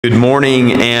Good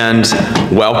morning and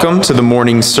welcome to the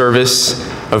morning service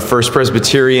of First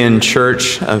Presbyterian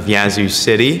Church of Yazoo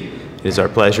City. It is our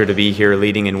pleasure to be here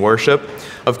leading in worship.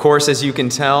 Of course, as you can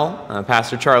tell,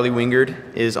 Pastor Charlie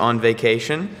Wingard is on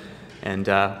vacation, and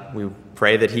we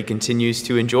pray that he continues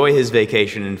to enjoy his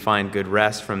vacation and find good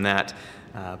rest from that.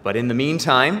 But in the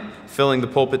meantime, filling the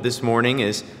pulpit this morning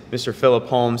is Mr. Phillips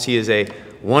Holmes. He is a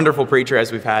wonderful preacher,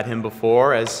 as we've had him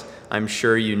before, as I'm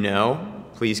sure you know.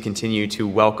 Please continue to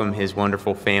welcome his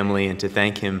wonderful family and to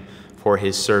thank him for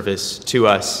his service to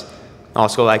us. I'd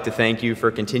also like to thank you for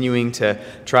continuing to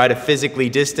try to physically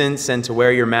distance and to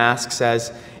wear your masks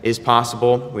as is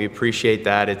possible. We appreciate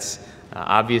that. It's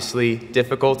obviously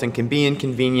difficult and can be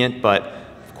inconvenient, but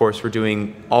of course we're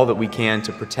doing all that we can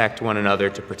to protect one another,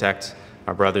 to protect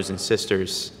our brothers and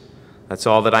sisters. That's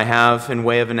all that I have in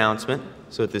way of announcement.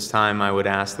 So at this time I would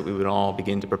ask that we would all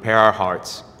begin to prepare our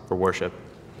hearts for worship.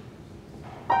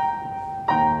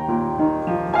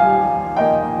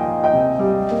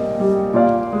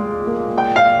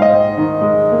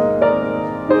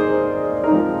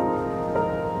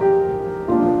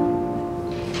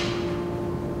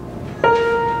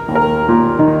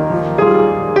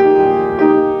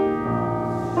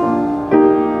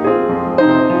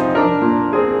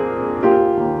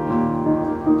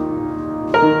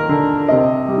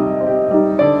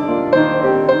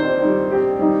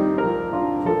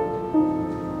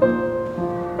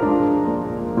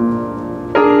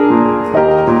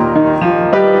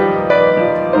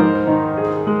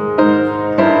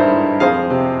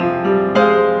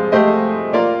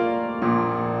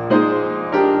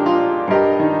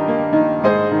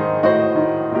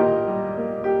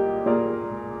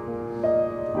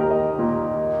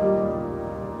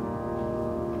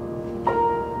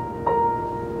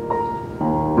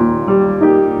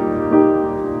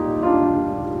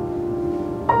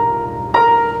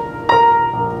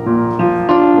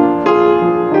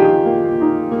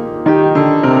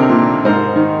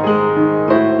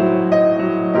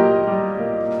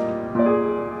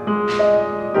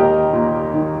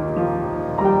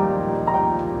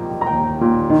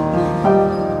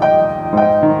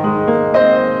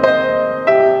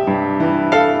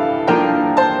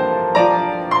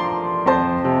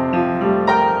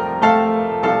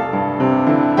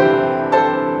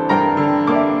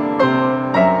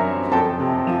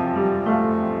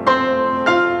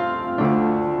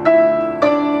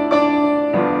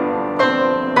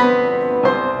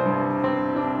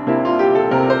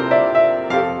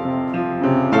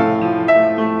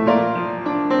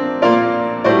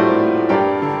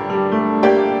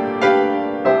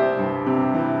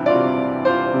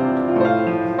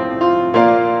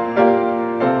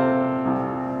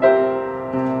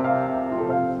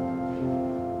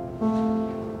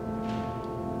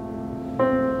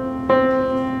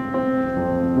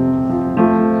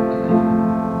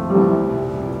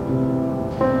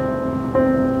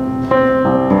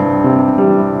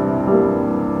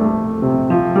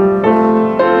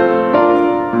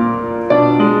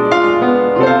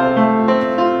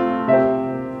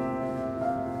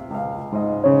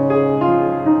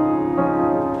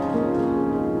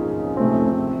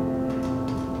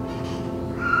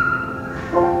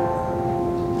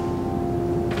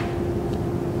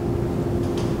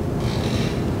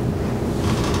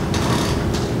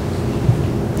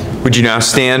 Would you now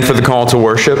stand for the call to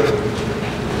worship?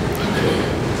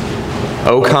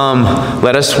 O come,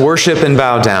 let us worship and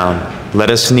bow down. Let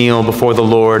us kneel before the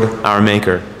Lord, our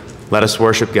Maker. Let us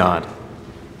worship God.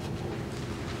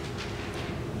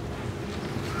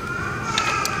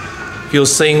 If you'll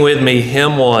sing with me,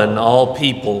 Hymn 1, All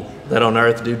People That on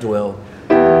Earth Do Dwell.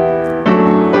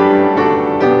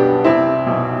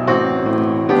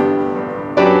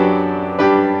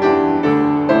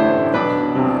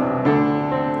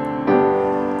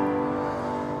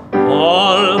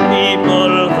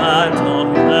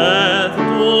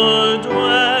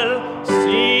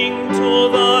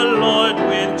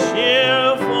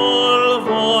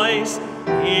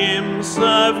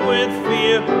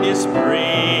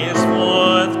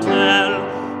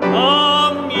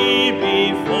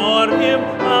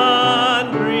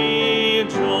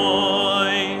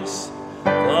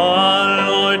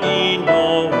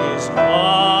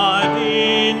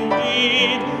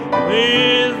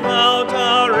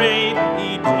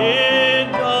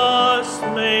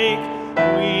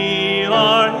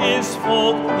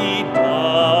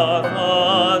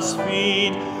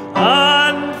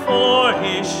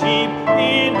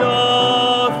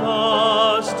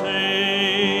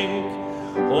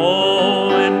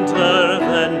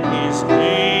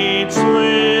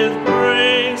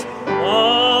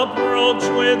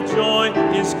 With joy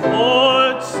his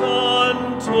courts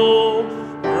unto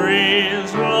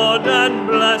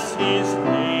his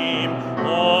name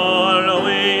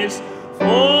always,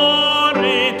 for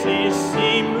it is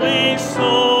seemly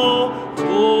so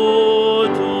to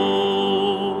do.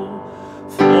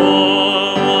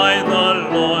 For why the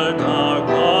Lord our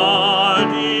God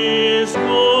is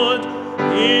good,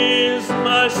 his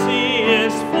mercy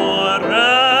is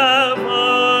forever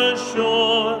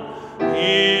sure,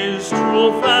 his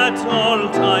truth at all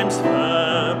times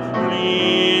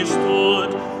firmly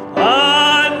stood,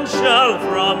 and shall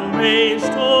from age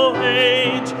to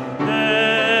age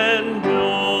endure.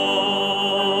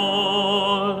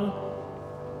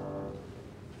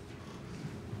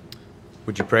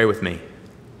 Would you pray with me?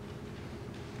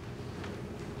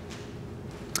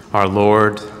 Our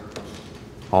Lord,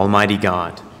 Almighty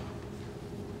God,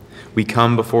 we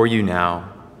come before you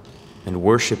now and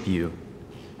worship you.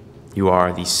 You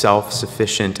are the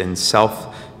self-sufficient and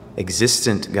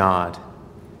self-existent God.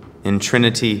 In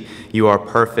Trinity, you are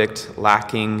perfect,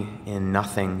 lacking in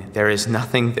nothing. There is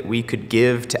nothing that we could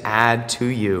give to add to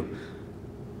you.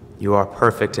 You are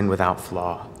perfect and without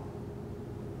flaw.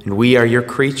 And we are your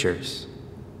creatures.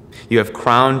 You have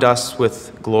crowned us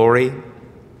with glory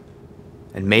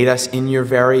and made us in your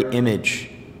very image.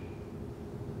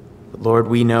 But Lord,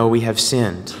 we know we have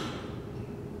sinned.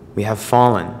 We have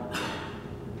fallen.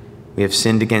 We have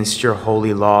sinned against your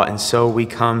holy law, and so we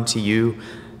come to you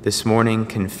this morning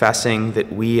confessing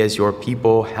that we as your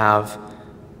people have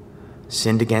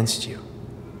sinned against you.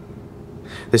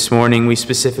 This morning we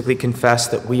specifically confess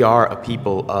that we are a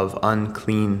people of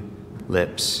unclean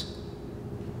lips,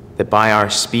 that by our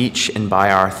speech and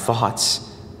by our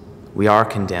thoughts we are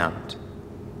condemned.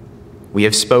 We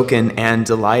have spoken and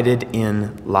delighted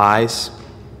in lies.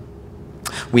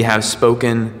 We have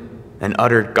spoken and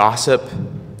uttered gossip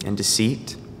and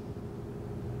deceit.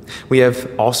 We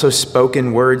have also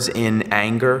spoken words in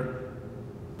anger,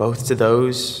 both to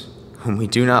those whom we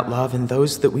do not love and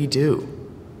those that we do.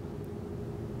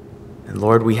 And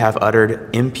Lord, we have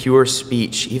uttered impure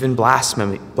speech, even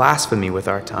blasphemy with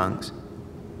our tongues.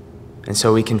 And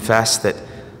so we confess that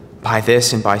by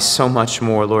this and by so much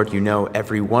more, Lord, you know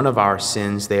every one of our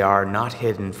sins. They are not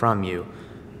hidden from you,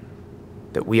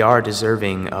 that we are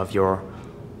deserving of your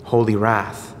holy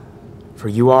wrath. For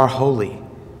you are holy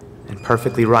and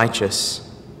perfectly righteous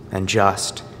and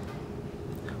just.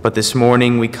 But this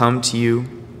morning we come to you,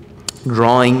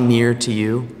 drawing near to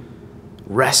you,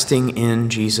 resting in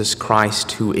Jesus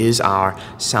Christ, who is our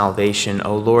salvation.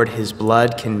 O Lord, his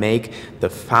blood can make the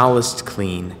foulest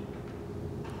clean,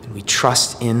 and we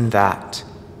trust in that.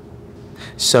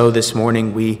 So this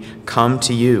morning we come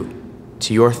to you,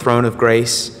 to your throne of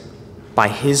grace, by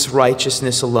his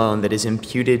righteousness alone that is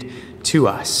imputed to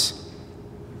us.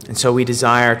 And so we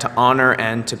desire to honor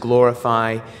and to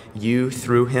glorify you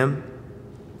through him,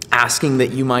 asking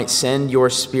that you might send your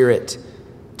Spirit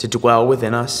to dwell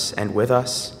within us and with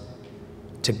us,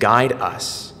 to guide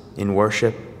us in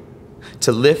worship,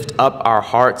 to lift up our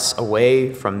hearts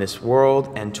away from this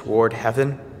world and toward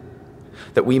heaven,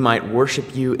 that we might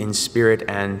worship you in spirit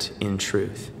and in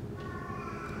truth.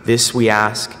 This we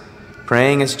ask,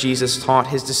 praying as Jesus taught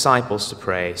his disciples to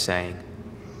pray, saying,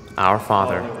 Our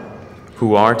Father,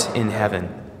 who art in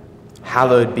heaven,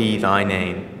 hallowed be thy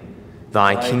name.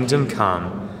 Thy kingdom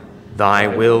come, thy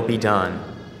will be done,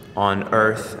 on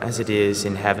earth as it is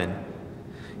in heaven.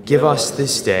 Give us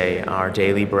this day our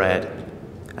daily bread,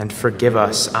 and forgive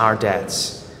us our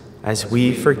debts, as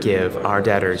we forgive our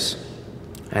debtors.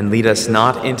 And lead us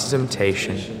not into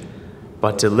temptation,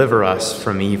 but deliver us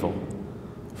from evil.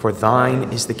 For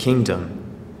thine is the kingdom,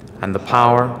 and the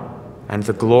power, and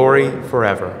the glory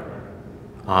forever.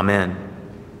 Amen.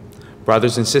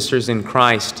 Brothers and sisters in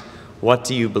Christ, what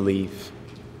do you believe?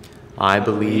 I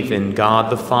believe in God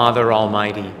the Father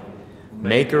Almighty,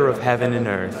 maker of heaven and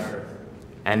earth,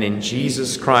 and in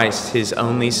Jesus Christ, his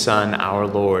only Son, our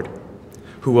Lord,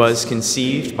 who was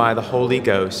conceived by the Holy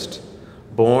Ghost,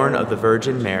 born of the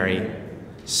Virgin Mary,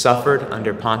 suffered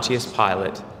under Pontius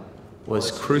Pilate, was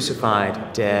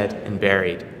crucified, dead, and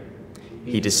buried.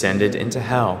 He descended into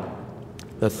hell.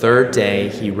 The third day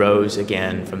he rose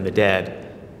again from the dead.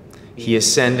 He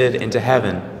ascended into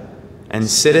heaven, and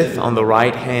sitteth on the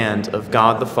right hand of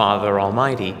God the Father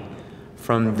Almighty.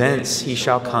 From thence he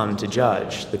shall come to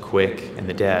judge the quick and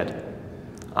the dead.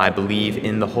 I believe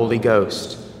in the Holy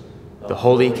Ghost, the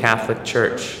Holy Catholic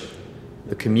Church,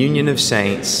 the communion of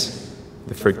saints,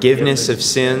 the forgiveness of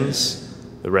sins,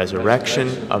 the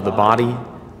resurrection of the body,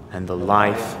 and the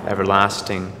life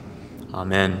everlasting.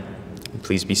 Amen.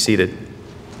 Please be seated.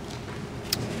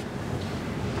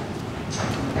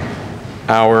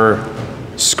 Our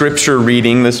scripture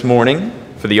reading this morning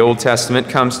for the Old Testament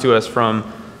comes to us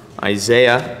from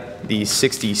Isaiah the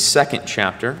 62nd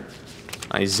chapter,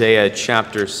 Isaiah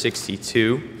chapter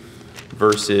 62,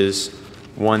 verses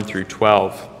 1 through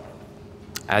 12.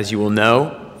 As you will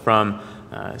know from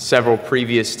several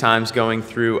previous times going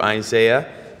through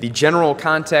Isaiah, the general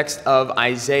context of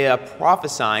Isaiah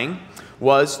prophesying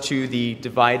was to the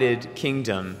divided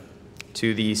kingdom,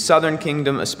 to the southern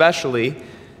kingdom especially,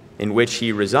 in which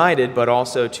he resided, but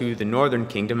also to the northern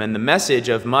kingdom. And the message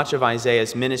of much of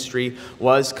Isaiah's ministry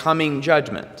was coming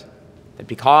judgment. That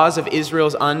because of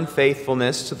Israel's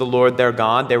unfaithfulness to the Lord their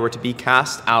God, they were to be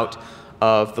cast out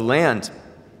of the land.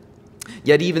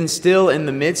 Yet even still, in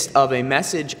the midst of a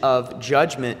message of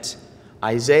judgment,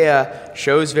 Isaiah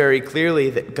shows very clearly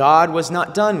that God was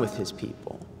not done with his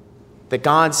people, that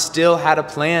God still had a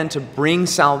plan to bring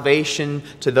salvation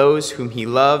to those whom he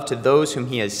loved, to those whom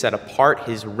he has set apart,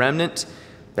 his remnant,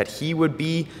 that he would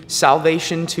be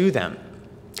salvation to them.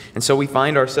 And so we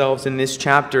find ourselves in this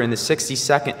chapter, in the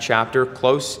 62nd chapter,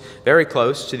 very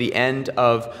close to the end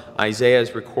of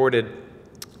Isaiah's recorded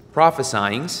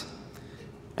prophesyings.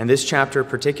 And this chapter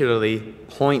particularly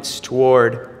points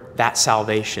toward that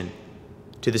salvation,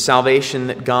 to the salvation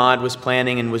that God was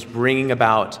planning and was bringing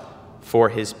about for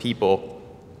his people.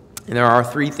 And there are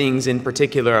three things in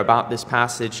particular about this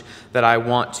passage that I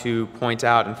want to point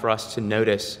out and for us to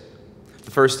notice.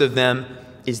 The first of them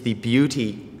is the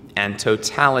beauty and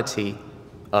totality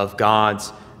of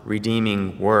God's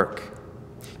redeeming work.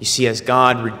 You see, as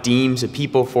God redeems a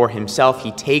people for himself,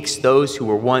 he takes those who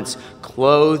were once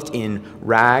clothed in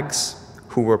rags,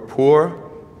 who were poor,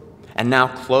 and now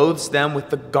clothes them with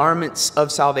the garments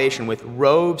of salvation, with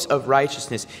robes of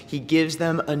righteousness. He gives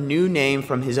them a new name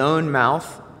from his own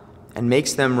mouth and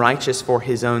makes them righteous for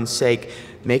his own sake,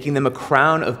 making them a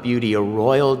crown of beauty, a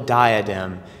royal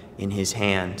diadem in his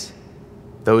hand.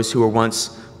 Those who were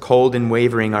once cold and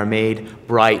wavering are made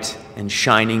bright and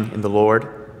shining in the Lord.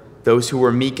 Those who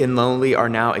were meek and lonely are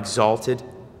now exalted.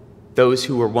 Those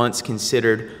who were once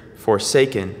considered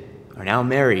forsaken are now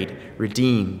married,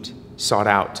 redeemed, sought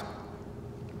out.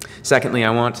 Secondly, I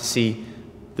want to see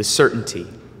the certainty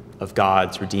of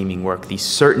God's redeeming work, the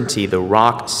certainty, the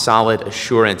rock-solid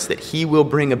assurance that he will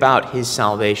bring about his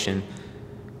salvation.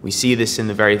 We see this in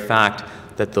the very fact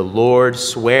that the Lord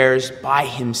swears by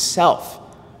himself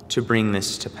to bring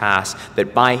this to pass,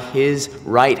 that by his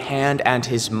right hand and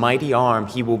his mighty arm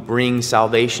he will bring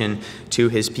salvation to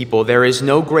his people. There is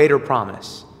no greater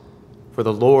promise, for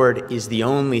the Lord is the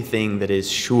only thing that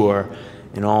is sure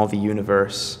in all the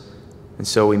universe, and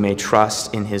so we may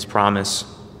trust in his promise.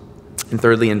 And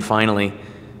thirdly and finally,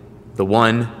 the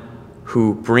one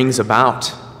who brings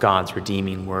about God's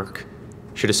redeeming work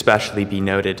should especially be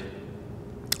noted.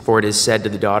 For it is said to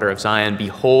the daughter of Zion,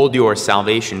 "Behold, your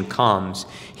salvation comes.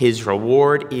 His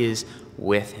reward is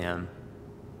with him."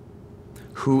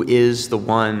 Who is the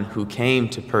one who came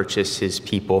to purchase his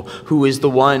people? Who is the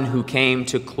one who came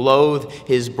to clothe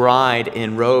his bride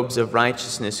in robes of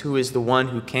righteousness? Who is the one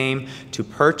who came to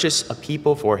purchase a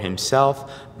people for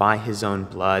himself by his own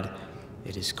blood?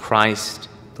 It is Christ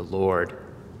the Lord.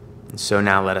 And so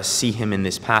now let us see him in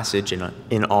this passage and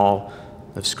in all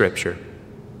of Scripture.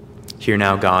 Hear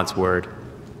now God's word.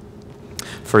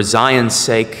 For Zion's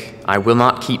sake, I will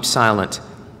not keep silent,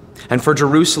 and for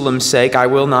Jerusalem's sake, I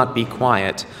will not be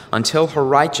quiet, until her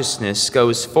righteousness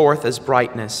goes forth as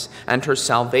brightness, and her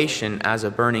salvation as a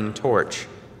burning torch.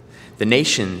 The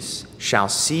nations shall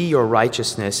see your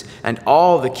righteousness, and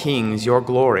all the kings your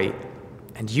glory,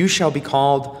 and you shall be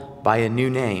called by a new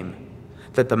name,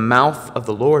 that the mouth of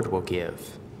the Lord will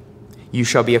give. You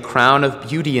shall be a crown of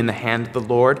beauty in the hand of the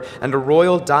Lord, and a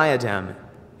royal diadem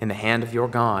in the hand of your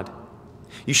God.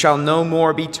 You shall no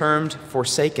more be termed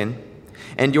forsaken,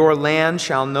 and your land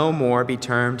shall no more be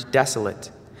termed desolate,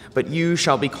 but you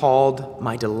shall be called,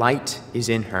 my delight is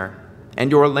in her, and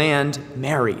your land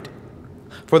married.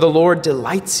 For the Lord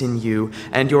delights in you,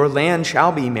 and your land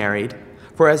shall be married.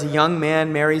 For as a young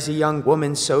man marries a young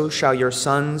woman, so shall your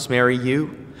sons marry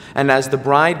you. And as the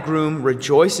bridegroom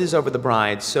rejoices over the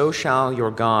bride, so shall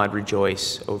your God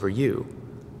rejoice over you.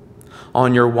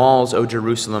 On your walls, O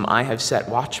Jerusalem, I have set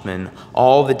watchmen.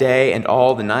 All the day and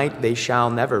all the night they shall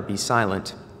never be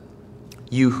silent.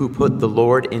 You who put the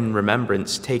Lord in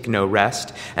remembrance, take no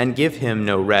rest, and give him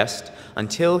no rest,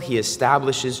 until he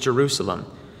establishes Jerusalem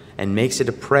and makes it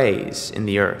a praise in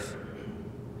the earth.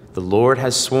 The Lord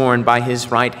has sworn by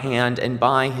his right hand and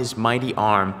by his mighty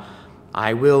arm,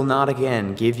 I will not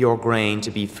again give your grain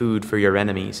to be food for your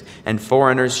enemies, and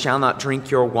foreigners shall not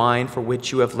drink your wine for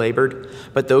which you have labored,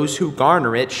 but those who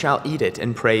garner it shall eat it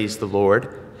and praise the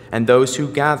Lord, and those who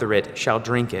gather it shall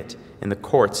drink it in the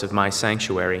courts of my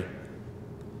sanctuary.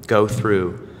 Go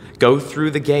through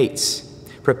the gates.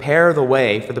 Prepare the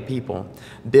way for the people.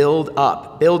 Build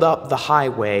up the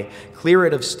highway. Clear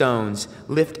it of stones.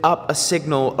 Lift up a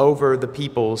signal over the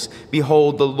peoples.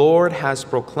 Behold, the Lord has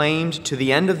proclaimed to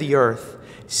the end of the earth.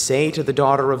 Say to the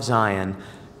daughter of Zion,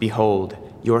 behold,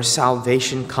 your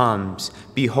salvation comes.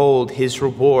 Behold, his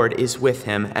reward is with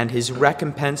him, and his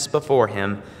recompense before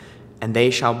him. And they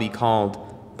shall be called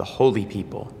the holy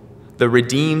people, the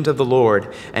redeemed of the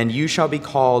Lord, and you shall be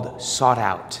called sought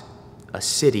out, a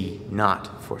city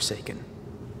not forsaken.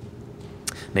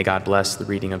 May God bless the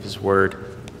reading of his word,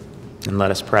 and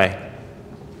let us pray.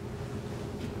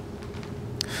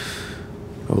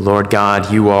 O Lord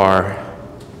God, you are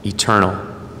eternal.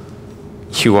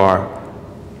 You are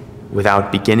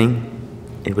without beginning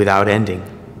and without ending,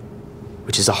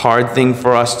 which is a hard thing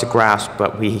for us to grasp,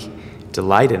 but we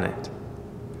delight in it.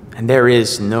 And there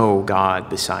is no God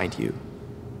beside you.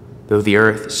 Though the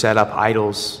earth set up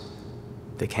idols,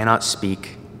 they cannot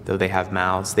speak, though they have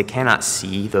mouths. They cannot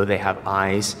see, though they have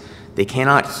eyes. They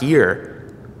cannot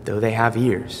hear, though they have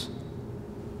ears.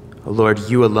 O Lord,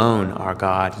 you alone are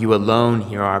God. You alone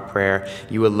hear our prayer.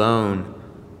 You alone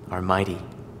are mighty.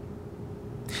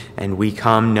 And we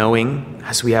come knowing,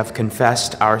 as we have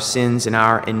confessed our sins and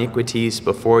our iniquities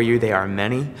before you, they are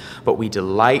many, but we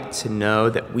delight to know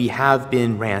that we have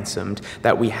been ransomed,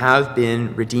 that we have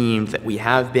been redeemed, that we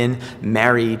have been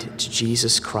married to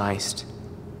Jesus Christ.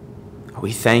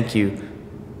 We thank you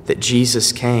that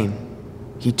Jesus came.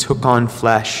 He took on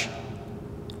flesh,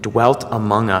 dwelt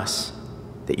among us,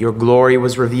 that your glory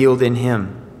was revealed in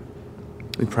him.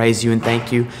 We praise you and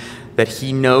thank you that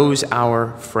he knows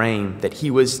our frame, that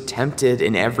he was tempted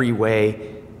in every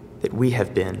way that we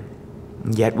have been,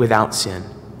 yet without sin.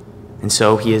 And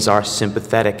so he is our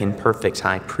sympathetic and perfect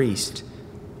high priest.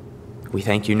 We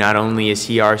thank you not only is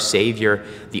he our Savior,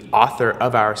 the author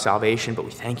of our salvation, but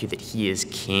we thank you that he is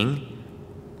King,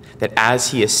 that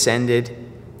as he ascended,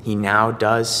 he now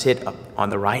does sit up on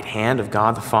the right hand of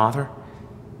God the Father,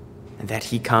 and that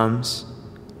he comes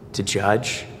to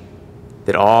judge,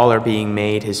 that all are being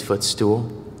made his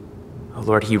footstool. Oh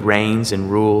Lord, he reigns and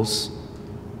rules,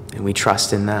 and we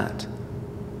trust in that.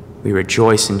 We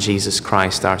rejoice in Jesus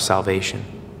Christ, our salvation.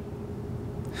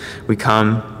 We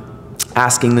come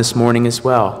asking this morning as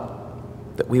well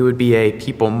that we would be a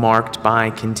people marked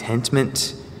by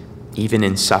contentment, even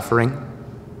in suffering.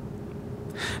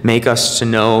 Make us to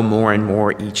know more and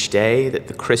more each day that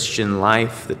the Christian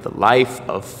life, that the life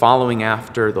of following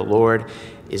after the Lord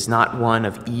is not one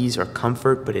of ease or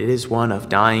comfort, but it is one of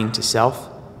dying to self,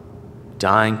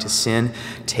 dying to sin,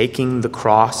 taking the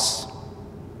cross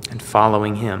and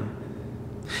following him.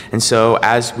 And so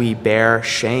as we bear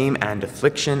shame and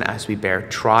affliction, as we bear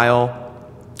trial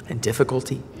and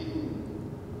difficulty,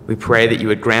 we pray that you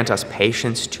would grant us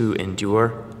patience to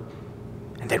endure,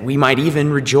 and that we might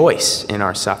even rejoice in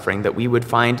our suffering, that we would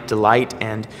find delight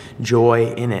and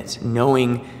joy in it,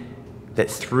 knowing that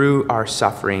through our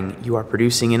suffering you are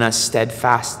producing in us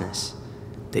steadfastness,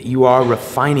 that you are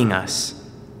refining us,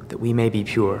 that we may be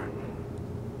pure.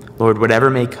 Lord, whatever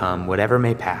may come, whatever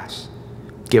may pass,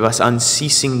 give us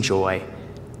unceasing joy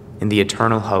in the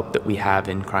eternal hope that we have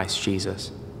in Christ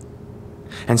Jesus.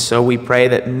 And so we pray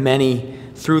that many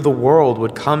through the world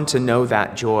would come to know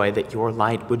that joy, that your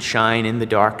light would shine in the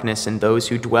darkness, and those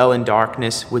who dwell in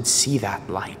darkness would see that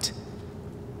light.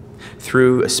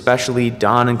 Through especially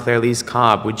Don and Claire-Lise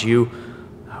Cobb, would you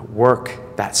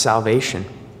work that salvation?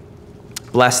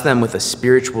 Bless them with a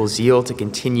spiritual zeal to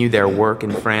continue their work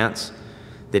in France,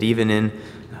 that even in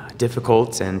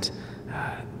difficult and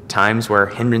times where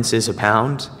hindrances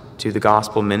abound to the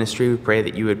gospel ministry, we pray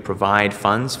that you would provide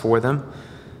funds for them,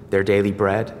 their daily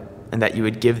bread, and that you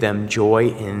would give them joy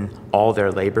in all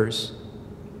their labors.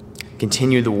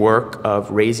 Continue the work of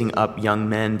raising up young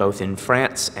men both in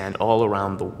France and all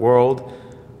around the world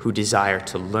who desire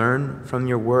to learn from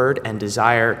your word and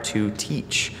desire to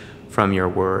teach from your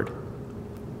word.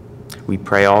 We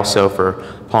pray also for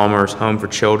Palmer's Home for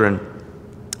Children,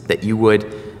 that you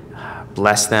would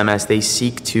bless them as they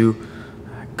seek to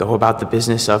go about the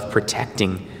business of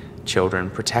protecting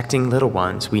children, protecting little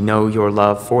ones. We know your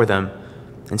love for them.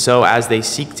 And so as they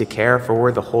seek to care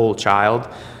for the whole child,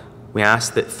 we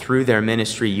ask that through their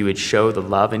ministry you would show the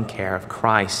love and care of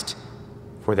Christ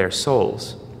for their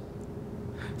souls.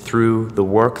 Through the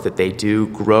work that they do,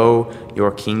 grow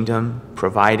your kingdom,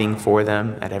 providing for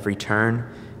them at every turn,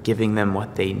 giving them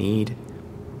what they need,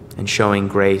 and showing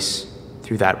grace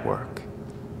through that work.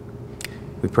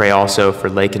 We pray also for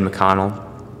Lake and McConnell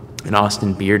and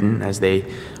Austin Bearden as they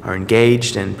are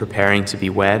engaged and preparing to be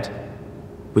wed.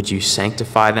 Would you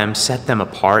sanctify them, set them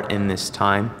apart in this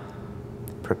time?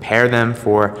 prepare them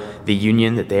for the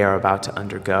union that they are about to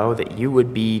undergo, that you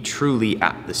would be truly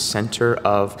at the center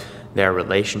of their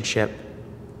relationship,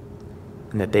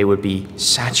 and that they would be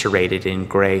saturated in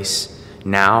grace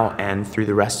now and through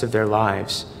the rest of their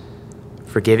lives,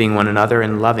 forgiving one another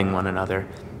and loving one another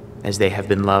as they have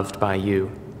been loved by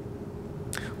you.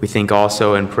 We think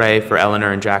also and pray for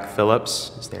Eleanor and Jack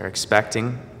Phillips as they're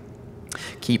expecting.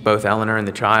 Keep both Eleanor and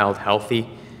the child healthy.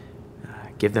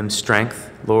 Give them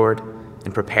strength, Lord,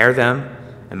 and prepare them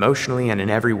emotionally and in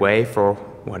every way for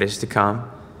what is to come.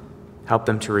 Help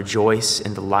them to rejoice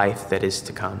in the life that is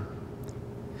to come.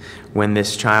 When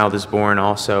this child is born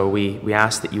also, we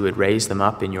ask that you would raise them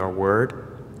up in your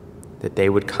word, that they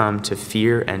would come to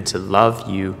fear and to love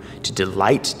you, to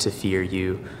delight to fear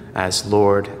you as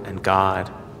Lord and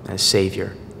God, as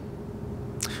Savior.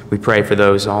 We pray for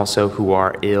those also who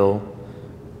are ill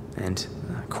and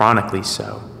chronically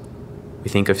so. We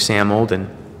think of Sam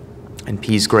Olden and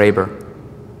Pease Graber.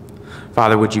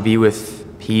 Father, would you be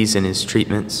with Pease in his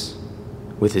treatments,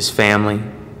 with his family,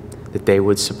 that they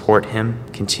would support him,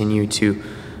 continue to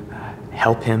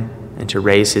help him, and to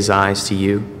raise his eyes to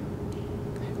you.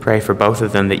 Pray for both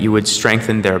of them that you would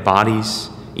strengthen their bodies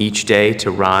each day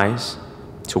to rise,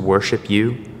 to worship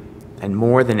you, and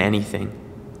more than anything,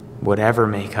 whatever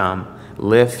may come,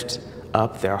 lift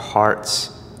up their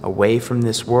hearts away from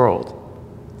this world.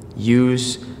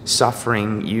 Use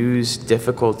suffering, use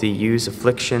difficulty, use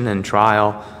affliction and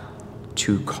trial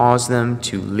to cause them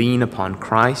to lean upon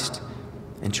Christ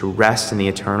and to rest in the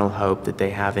eternal hope that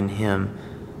they have in him,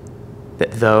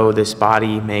 that though this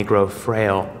body may grow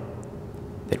frail,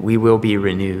 that we will be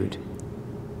renewed,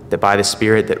 that by the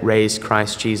Spirit that raised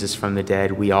Christ Jesus from the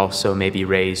dead, we also may be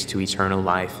raised to eternal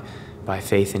life by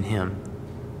faith in him.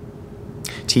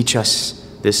 Teach us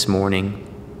this morning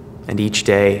and each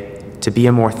day to be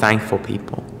a more thankful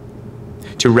people,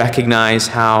 to recognize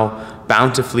how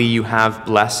bountifully you have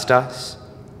blessed us,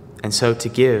 and so to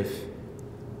give,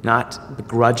 not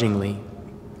begrudgingly,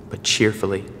 but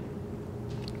cheerfully.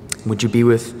 Would you be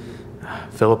with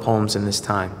Phillips Holmes in this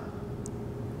time?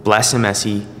 Bless him as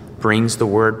he brings the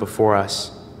word before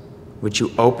us. Would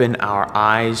you open our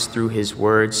eyes through his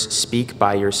words, speak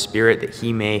by your Spirit, that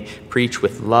he may preach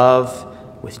with love,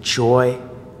 with joy,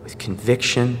 with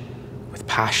conviction, with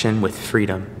passion, with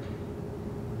freedom.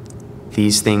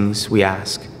 These things we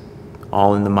ask,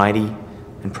 all in the mighty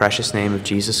and precious name of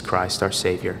Jesus Christ, our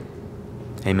Savior.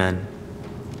 Amen.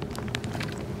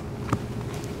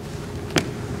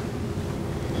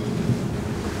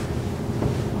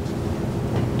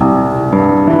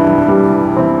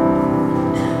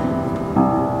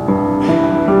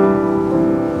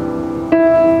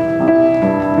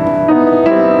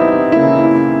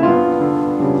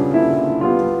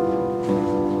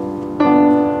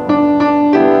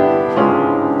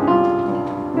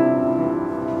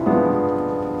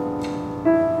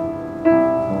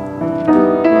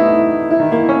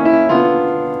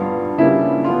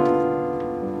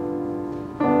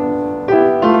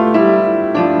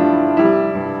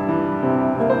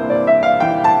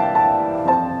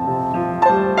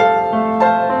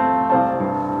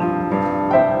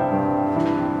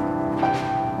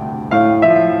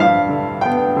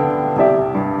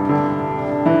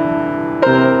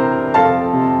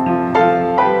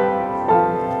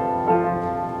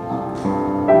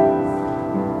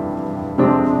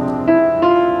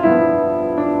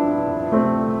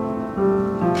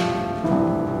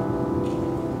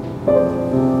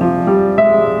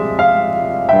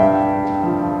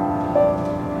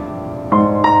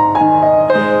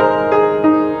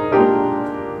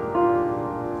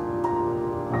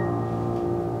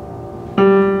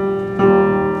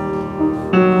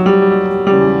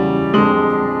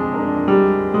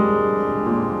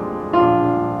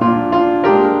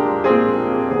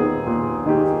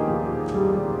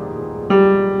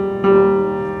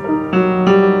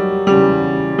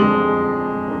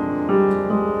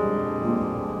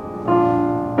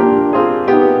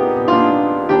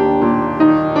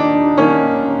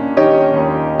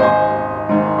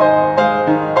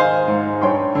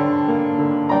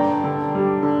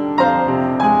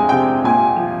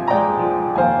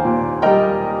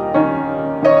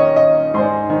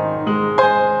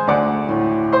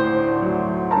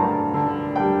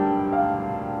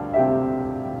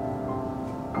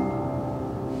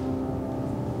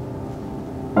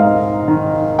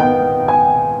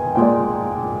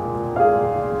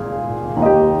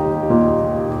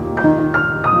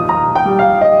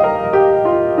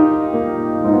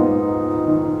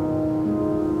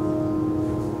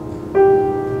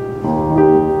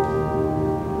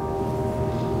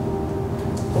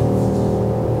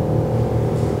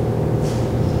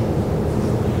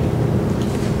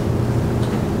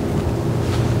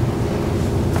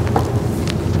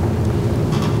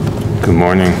 Good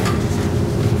morning.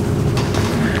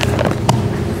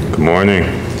 Good morning.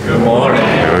 Good morning.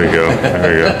 There we go.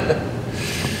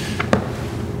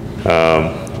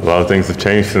 A lot of things have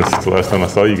changed since the last time I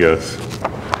saw you guys.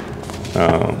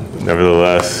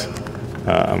 Nevertheless,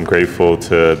 I'm grateful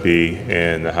to be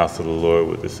in the house of the Lord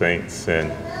with the saints,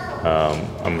 and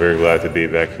I'm very glad to be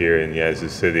back here in Yazoo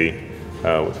City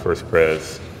with First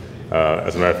Pres.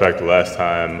 As a matter of fact, the last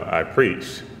time I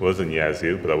preached was in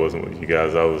Yazoo, but I wasn't with you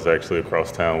guys. I was actually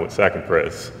across town with Second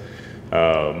Pres.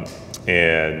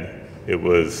 And it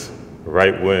was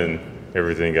right when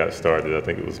everything got started. I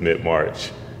think it was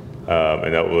mid-March.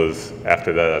 And that was,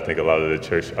 after that, I think a lot of the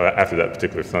church, after that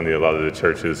particular Sunday, a lot of the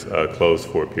churches closed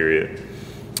for a period.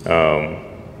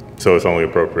 So it's only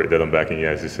appropriate that I'm back in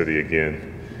Yazoo City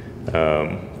again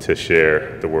to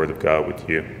share the Word of God with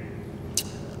you.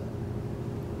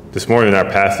 This morning, our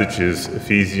passage is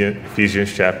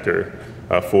Ephesians chapter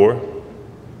 4.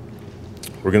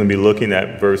 We're going to be looking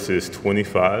at verses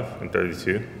 25 and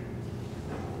 32.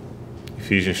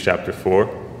 Ephesians chapter 4.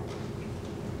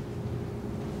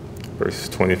 Verses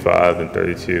 25 and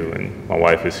 32, and my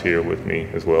wife is here with me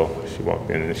as well. She walked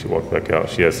in and she walked back out.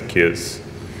 She has kids,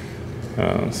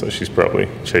 so she's probably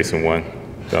chasing one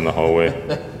down the hallway.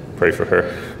 Pray for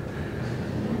her.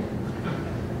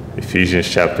 Ephesians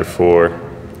chapter 4,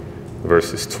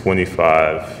 verses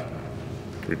 25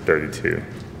 through 32.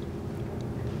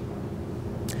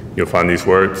 You'll find these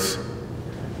words.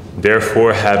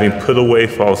 Therefore, having put away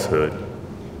falsehood,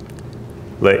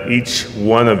 let each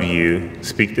one of you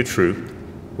speak the truth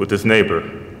with his neighbor,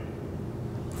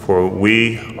 for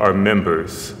we are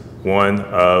members one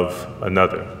of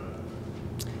another.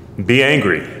 Be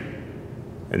angry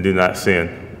and do not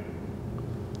sin.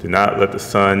 Do not let the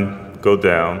sun go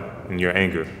down in your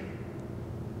anger,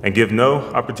 and give no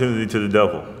opportunity to the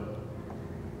devil.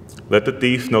 Let the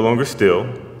thief no longer steal,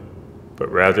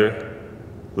 but rather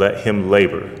let him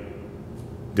labor,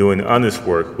 doing honest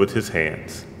work with his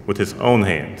hands, with his own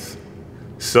hands,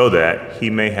 so that he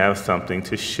may have something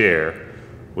to share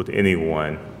with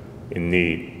anyone in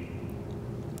need.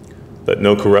 Let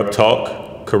no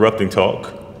corrupting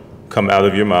talk come out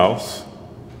of your mouths,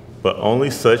 but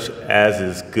only such as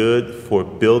is good for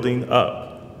building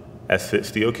up, as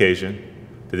fits the occasion,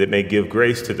 that it may give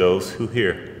grace to those who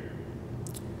hear.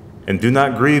 And do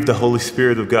not grieve the Holy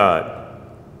Spirit of God,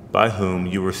 by whom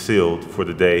you were sealed for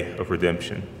the day of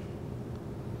redemption.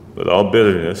 But all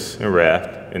bitterness and wrath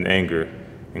and anger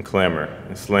and clamor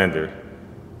and slander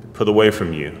put away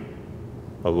from you,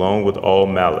 along with all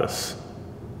malice.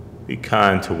 Be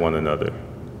kind to one another,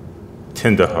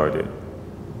 tender-hearted,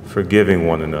 forgiving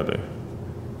one another,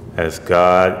 as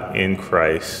God in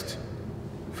Christ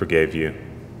forgave you.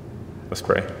 Let's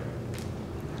pray.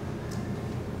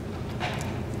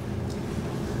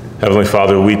 Heavenly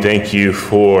Father, we thank you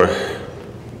for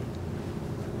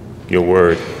your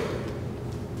word.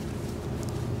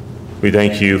 We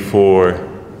thank you for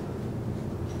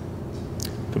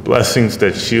the blessings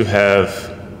that you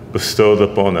have bestowed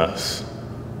upon us.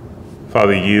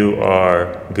 Father, you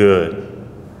are good.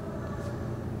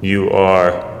 You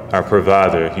are our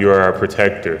provider. You are our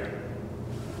protector.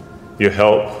 Your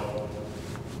help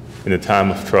in the time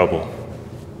of trouble.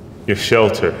 Your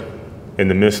shelter in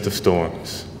the midst of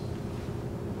storms.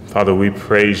 Father, we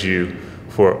praise you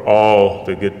for all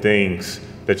the good things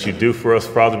that you do for us,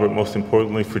 Father, but most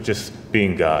importantly, for just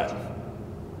being God.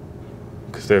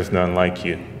 Because there's none like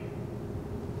you,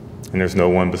 and there's no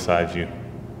one beside you.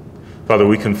 Father,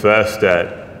 we confess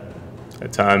that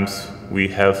at times we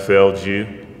have failed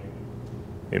you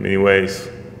in many ways.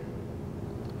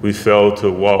 We failed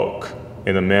to walk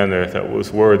in a manner that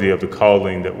was worthy of the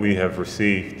calling that we have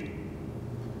received.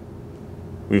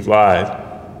 We've lied.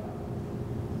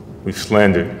 We've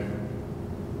slandered.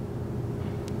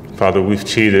 Father, we've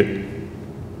cheated.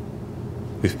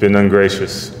 We've been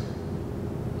ungracious.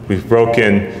 We've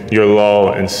broken your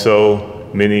law in so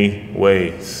many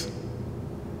ways.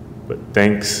 But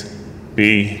thanks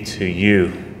be to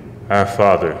you, our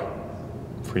Father,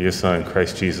 for your Son,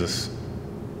 Christ Jesus,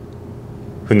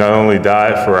 who not only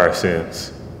died for our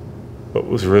sins, but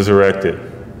was resurrected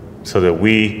so that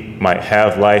we might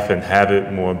have life and have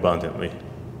it more abundantly.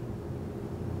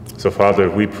 So, Father,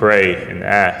 we pray and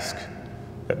ask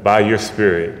that by your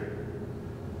Spirit,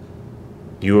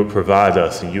 you would provide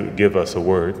us and you would give us a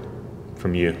word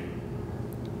from you.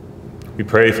 We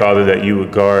pray, Father, that you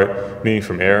would guard me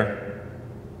from error.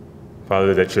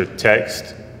 Father, that your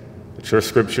text, that your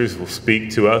scriptures will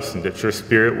speak to us and that your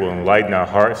Spirit will enlighten our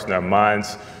hearts and our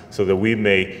minds so that we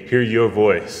may hear your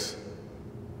voice,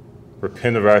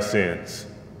 repent of our sins,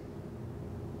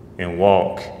 and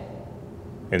walk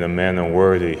in a manner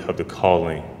worthy of the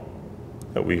calling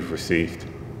that we've received.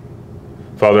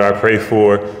 Father, I pray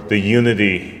for the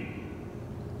unity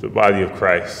of the body of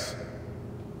Christ.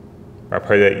 I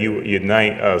pray that you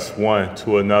unite us one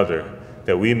to another,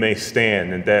 that we may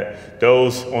stand and that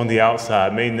those on the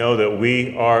outside may know that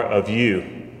we are of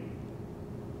you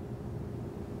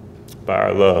by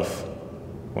our love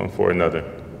one for another.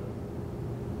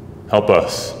 Help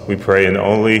us, we pray, and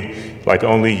like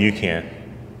only you can.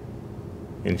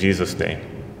 In Jesus' name,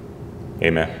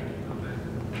 amen.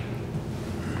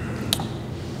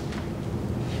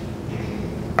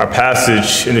 Our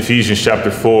passage in Ephesians chapter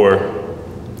 4,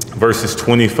 verses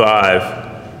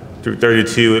 25 through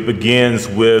 32, it begins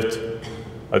with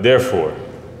a therefore.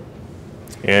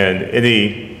 And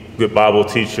any good Bible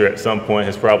teacher at some point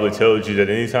has probably told you that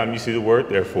anytime you see the word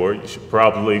therefore, you should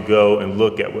probably go and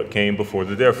look at what came before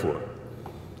the therefore.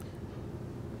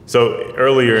 So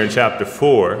earlier in chapter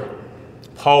 4,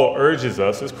 Paul urges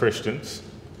us as Christians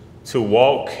to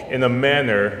walk in a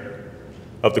manner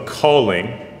of the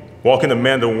calling, walk in a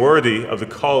manner worthy of the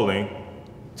calling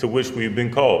to which we've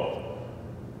been called.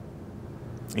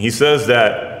 He says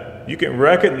that you can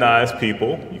recognize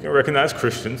people, you can recognize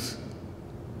Christians,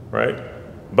 right,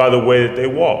 by the way that they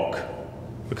walk,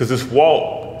 because this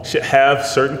walk should have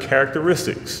certain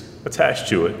characteristics attached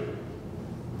to it.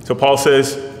 So Paul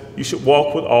says you should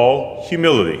walk with all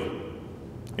humility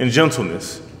and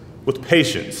gentleness, with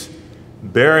patience,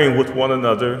 bearing with one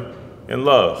another in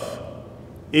love,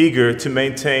 eager to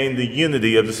maintain the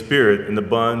unity of the Spirit in the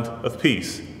bond of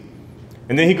peace.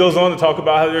 And then he goes on to talk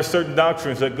about how there are certain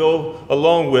doctrines that go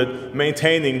along with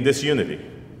maintaining this unity.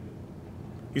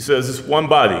 He says it's one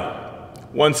body,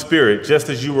 one Spirit, just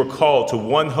as you were called to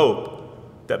one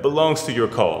hope that belongs to your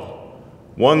call,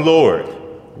 one Lord,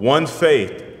 one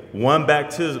faith, one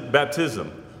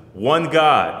baptism, one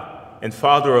God and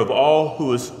Father of all,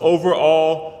 who is over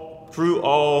all, through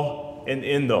all, and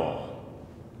in all.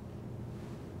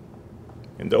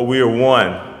 And though we are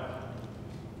one,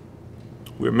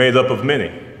 we're made up of many.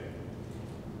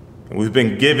 And we've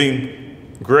been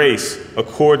giving grace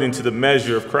according to the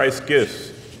measure of Christ's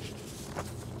gifts.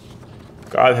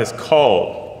 God has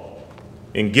called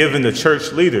and given the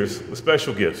church leaders with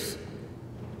special gifts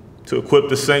to equip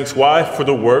the saints. Why? For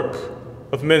the work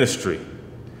of ministry,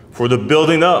 for the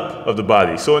building up of the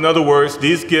body. So in other words,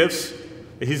 these gifts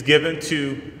that he's given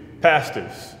to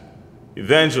pastors,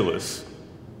 evangelists,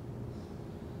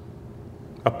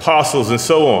 apostles, and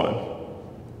so on,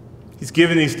 he's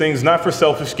given these things not for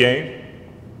selfish gain.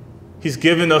 He's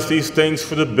given us these things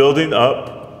for the building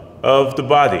up of the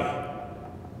body,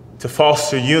 to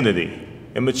foster unity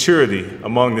and maturity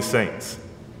among the saints.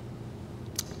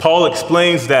 Paul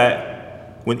explains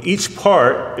that when each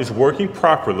part is working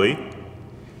properly,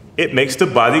 it makes the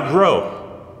body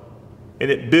grow, and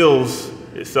it builds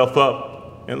itself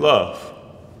up in love.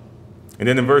 And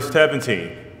then in verse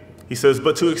 17, he says,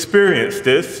 but to experience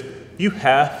this, you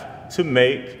have to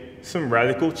make some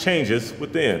radical changes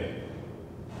within.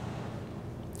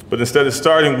 But instead of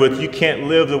starting with, you can't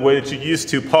live the way that you used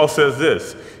to, Paul says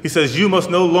this. He says, you must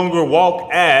no longer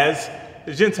walk as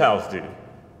the Gentiles do.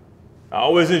 I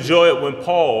always enjoy it when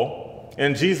Paul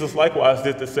and Jesus likewise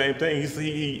did the same thing.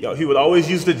 He would always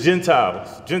use the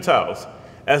Gentiles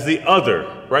as the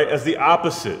other, right, as the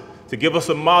opposite, to give us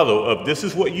a model of this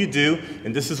is what you do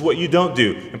and this is what you don't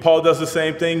do. And Paul does the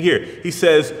same thing here. He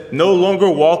says, no longer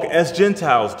walk as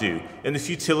Gentiles do in the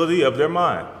futility of their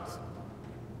minds.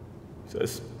 He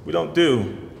says, we don't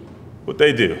do what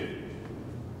they do.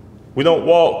 We don't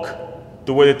walk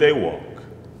the way that they walk.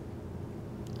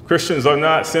 Christians are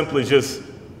not simply just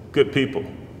good people.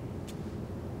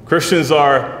 Christians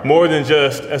are more than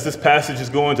just, as this passage is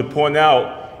going to point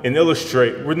out and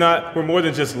illustrate, we're more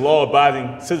than just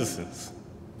law-abiding citizens.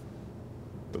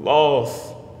 The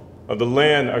laws of the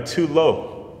land are too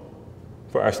low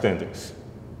for our standards.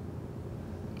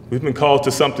 We've been called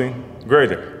to something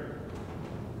greater.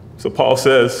 So Paul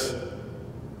says,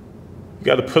 you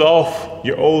got to put off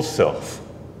your old self,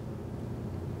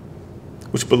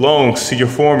 which belongs to your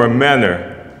former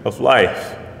manner of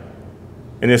life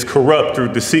and is corrupt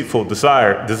through deceitful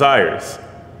desires,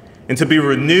 and to be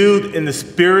renewed in the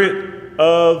spirit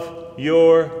of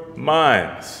your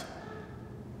minds,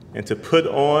 and to put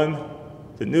on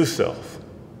the new self.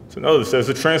 So notice there's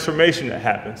a transformation that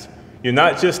happens. You're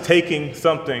not just taking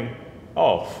something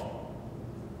off,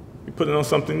 you're putting on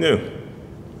something new.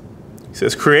 He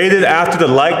says, created after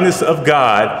the likeness of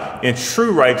God in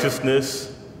true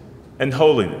righteousness and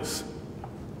holiness.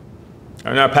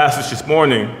 In our passage this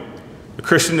morning, the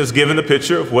Christian is given a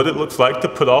picture of what it looks like to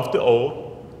put off the old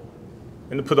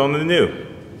and to put on the new.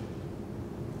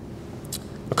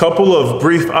 A couple of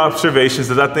brief observations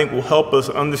that I think will help us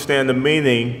understand the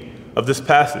meaning of this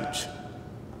passage.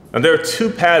 And there are two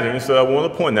patterns that I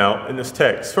want to point out in this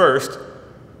text. First,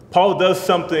 Paul does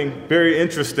something very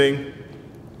interesting,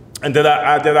 and that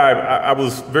I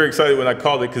was very excited when I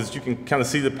called it, because you can kind of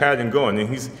see the pattern going. And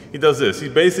he does this. He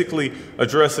basically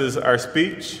addresses our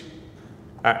speech,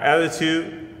 our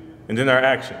attitude, and then our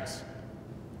actions.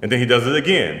 And then he does it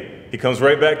again. He comes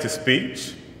right back to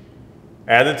speech,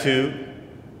 attitude,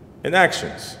 and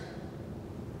actions.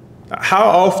 How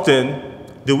often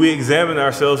do we examine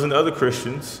ourselves and other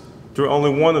Christians through only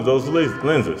one of those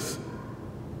lenses?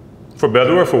 For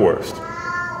better or for worse?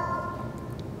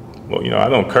 Well, I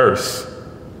don't curse,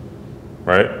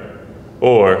 right?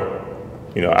 Or,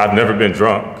 I've never been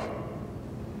drunk.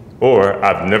 Or,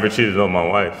 I've never cheated on my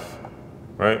wife,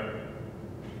 right?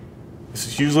 This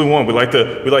is usually one. We like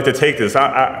to take this.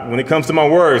 When it comes to my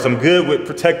words, I'm good with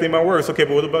protecting my words. Okay,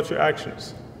 but what about your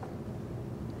actions?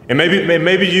 And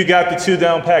maybe you got the two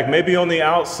down packed. Maybe on the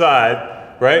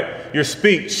outside, right, your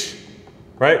speech,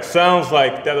 right, sounds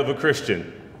like that of a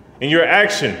Christian. And your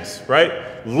actions,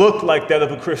 right, look like that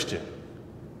of a Christian.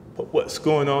 But what's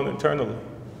going on internally?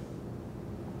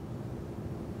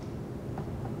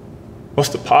 What's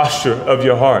the posture of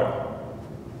your heart?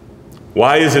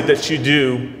 Why is it that you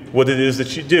do what it is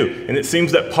that you do? And it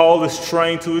seems that Paul is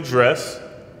trying to address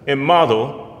and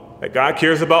model that God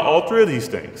cares about all three of these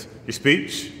things. Your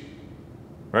speech,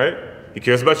 right? He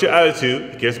cares about your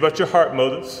attitude. He cares about your heart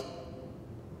motives.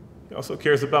 He also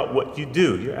cares about what you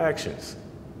do, your actions.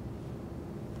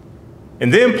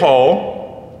 And then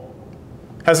Paul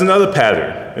has another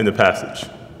pattern in the passage.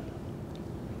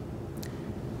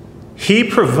 He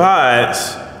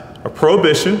provides a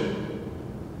prohibition,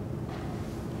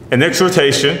 an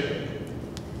exhortation,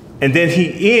 and then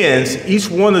he ends each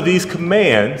one of these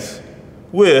commands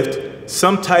with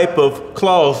some type of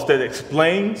clause that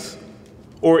explains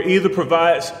or either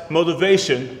provides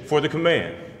motivation for the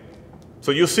command.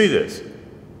 So you'll see this.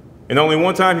 And only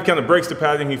one time he kind of breaks the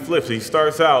pattern, he flips it. He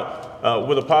starts out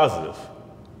with a positive.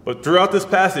 But throughout this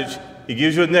passage, he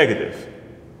gives you a negative.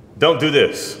 Don't do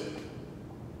this.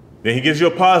 Then he gives you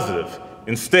a positive.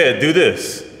 Instead, do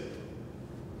this.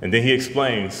 And then he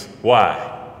explains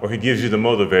why, or he gives you the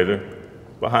motivator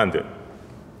behind it.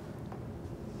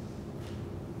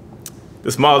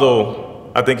 This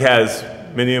model, I think, has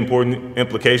many important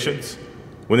implications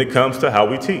when it comes to how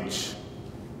we teach.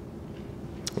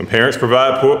 When parents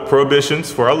provide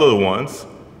prohibitions for our little ones,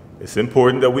 it's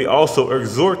important that we also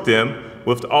exhort them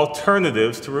with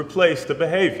alternatives to replace the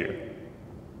behavior.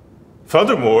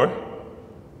 Furthermore,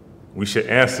 we should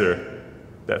answer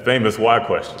that famous why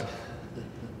question,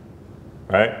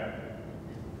 right?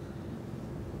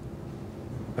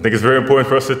 I think it's very important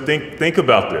for us to think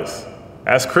about this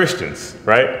as Christians,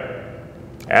 right?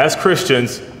 As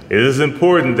Christians, it is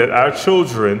important that our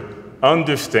children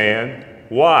understand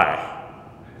why,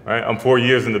 right? I'm 4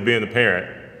 years into being a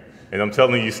parent, and I'm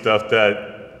telling you stuff that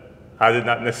I did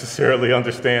not necessarily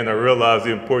understand or realize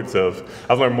the importance of.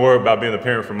 I've learned more about being a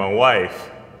parent from my wife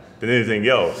than anything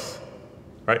else,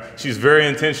 right? She's very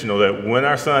intentional that when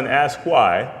our son asks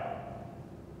why,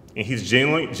 and he's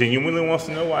genuinely wants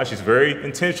to know why, she's very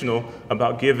intentional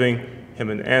about giving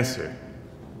him an answer.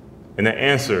 And the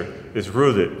answer is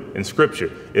rooted in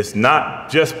Scripture. It's not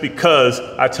just because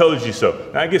I told you so.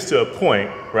 Now it gets to a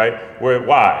point, right, where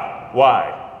why,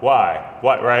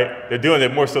 right? They're doing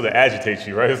it more so to agitate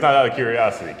you, right? It's not out of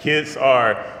curiosity. Kids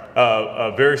are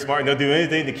very smart, and they'll do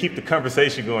anything to keep the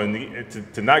conversation going,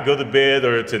 to not go to bed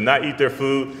or to not eat their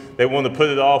food. They want to put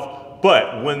it off.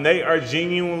 But when they are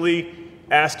genuinely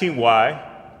asking why,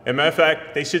 as a matter of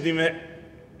fact, they shouldn't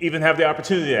even have the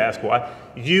opportunity to ask why.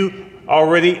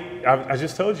 I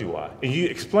just told you why. And you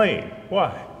explain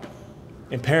why.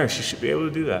 And parents, you should be able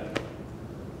to do that,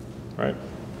 right?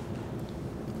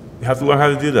 You have to learn how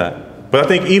to do that. But I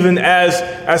think even as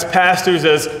pastors,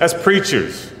 as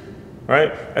preachers,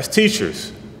 right, as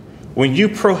teachers, when you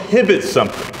prohibit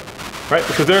something, right,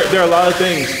 because there are a lot of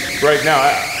things right now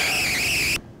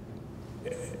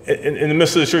in the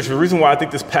midst of the church. The reason why I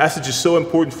think this passage is so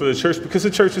important for the church, because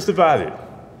the church is divided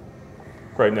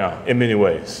right now in many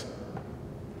ways.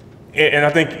 And I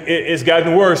think it's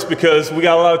gotten worse because we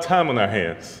got a lot of time on our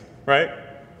hands, right?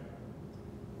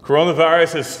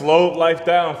 Coronavirus has slowed life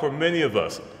down for many of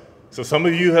us. So some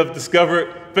of you have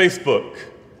discovered Facebook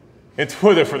and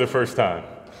Twitter for the first time,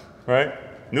 right?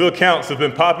 New accounts have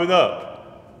been popping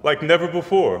up like never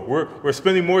before. We're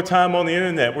spending more time on the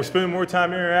internet. We're spending more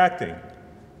time interacting.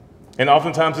 And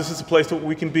oftentimes this is a place where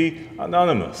we can be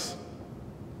anonymous.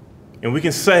 And we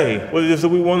can say what it is that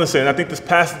we want to say. And I think this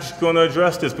passage is going to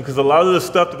address this, because a lot of the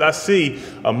stuff that I see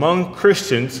among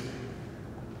Christians,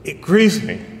 it grieves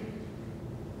me.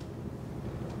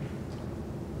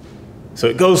 So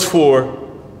it goes for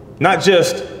not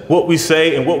just what we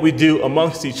say and what we do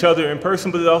amongst each other in person,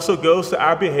 but it also goes to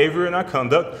our behavior and our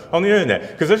conduct on the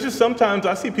internet. Because there's just sometimes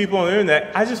I see people on the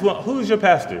internet, I just want, who's your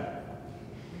pastor?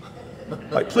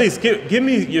 Like, please, give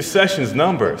me your session's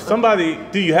number. Somebody,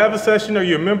 do you have a session? Are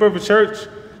you a member of a church?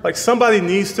 Like, somebody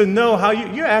needs to know how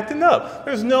you're acting up.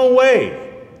 There's no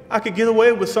way I could get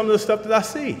away with some of the stuff that I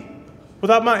see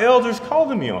without my elders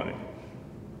calling me on it.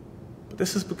 But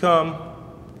this has become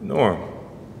the norm.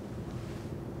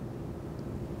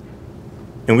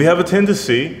 And we have a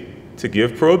tendency to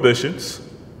give prohibitions,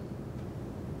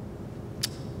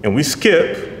 and we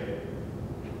skip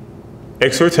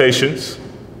exhortations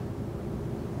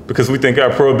because we think our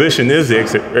prohibition is the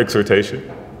exhortation.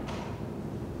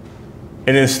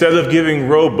 And instead of giving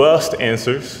robust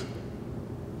answers,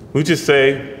 we just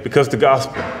say, because the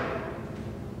gospel,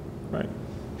 right?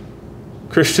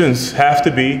 Christians have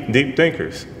to be deep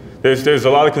thinkers. There's a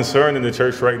lot of concern in the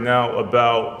church right now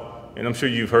about, and I'm sure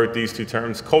you've heard these two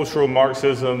terms, cultural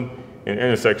Marxism and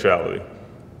intersectionality.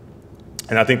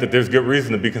 And I think that there's good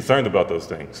reason to be concerned about those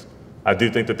things. I do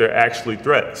think that they're actually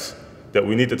threats that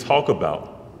we need to talk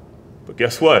about. But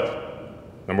guess what?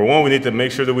 Number one, we need to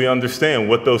make sure that we understand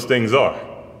what those things are,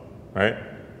 right?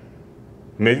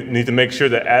 We need to make sure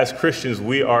that as Christians,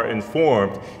 we are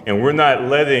informed and we're not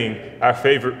letting our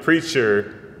favorite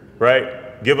preacher,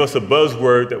 right, give us a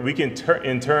buzzword that we can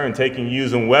in turn take and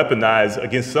use and weaponize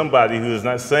against somebody who is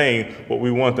not saying what we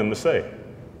want them to say.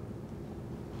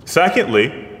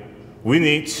 Secondly, we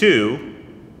need to,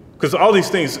 because all these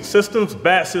things, systems,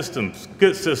 bad systems,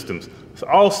 good systems, so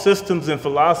all systems and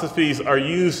philosophies are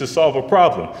used to solve a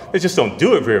problem. They just don't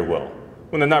do it very well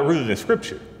when they're not rooted in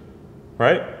Scripture,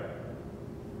 right?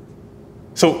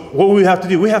 So what we have to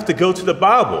do, we have to go to the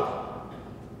Bible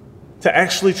to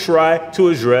actually try to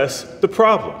address the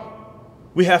problem.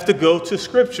 We have to go to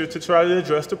Scripture to try to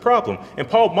address the problem. And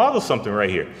Paul models something right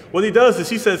here. What he does is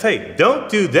he says, hey, don't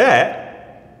do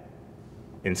that.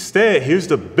 Instead, here's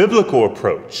the biblical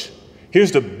approach.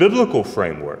 Here's the biblical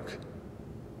framework.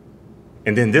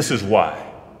 And then this is why.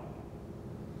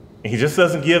 And he just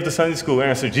doesn't give the Sunday school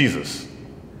answer, Jesus,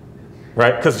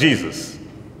 right? Because Jesus.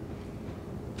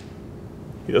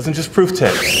 He doesn't just proof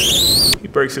text. He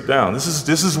breaks it down. This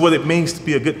is what it means to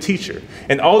be a good teacher.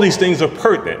 And all these things are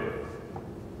pertinent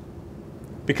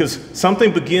because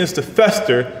something begins to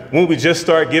fester when we just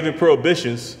start giving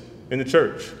prohibitions in the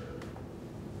church.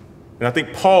 And I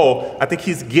think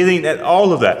he's getting at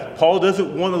all of that. Paul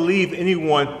doesn't want to leave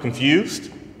anyone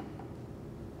confused.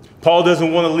 Paul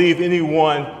doesn't want to leave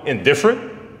anyone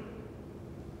indifferent.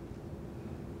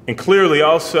 And clearly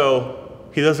also,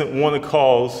 he doesn't want to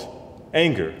cause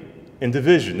anger and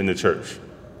division in the church.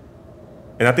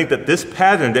 And I think that this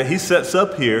pattern that he sets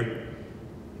up here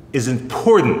is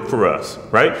important for us,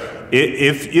 right?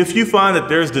 If you find that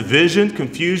there's division,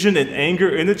 confusion, and anger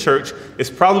in the church,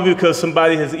 it's probably because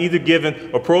somebody has either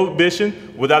given a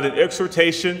prohibition without an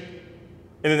exhortation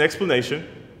and an explanation,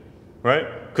 right?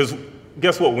 Because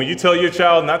guess what? When you tell your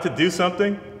child not to do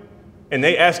something and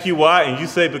they ask you why and you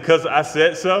say, because I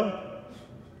said so,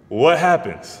 what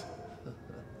happens,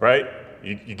 right?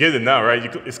 You get it now,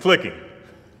 right? It's clicking.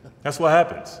 That's what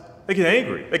happens. They get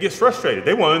angry. They get frustrated.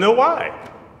 They want to know why.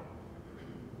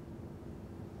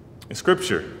 And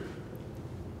Scripture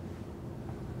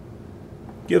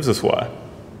gives us why.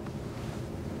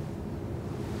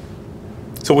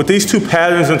 So with these two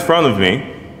patterns in front of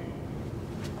me,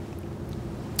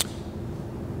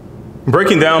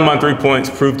 breaking down my 3 points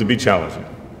proved to be challenging.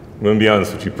 I'm going to be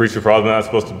honest with you. Preacher probably not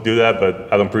supposed to do that,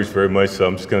 but I don't preach very much, so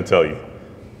I'm just going to tell you.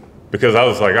 Because I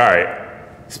was like, all right,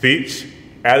 speech,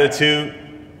 attitude,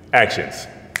 actions.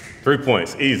 3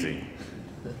 points, easy.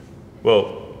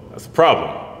 Well, that's the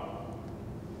problem.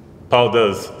 Paul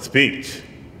does speech,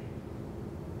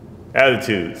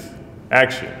 attitudes,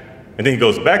 action. And then he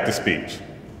goes back to speech,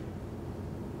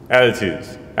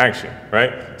 attitudes, action,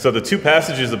 right? So the two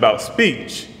passages about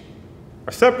speech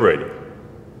are separated.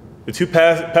 The two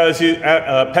passages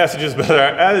about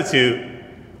our attitude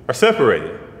are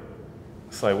separated.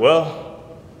 It's like,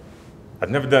 well, I've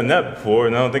never done that before,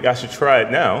 and I don't think I should try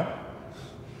it now.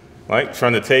 Like,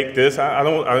 trying to take this, I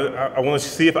want to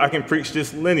see if I can preach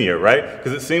this linear, right?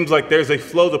 Because it seems like there's a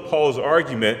flow to Paul's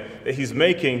argument that he's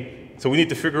making, so we need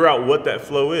to figure out what that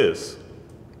flow is.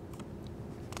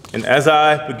 And as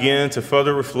I began to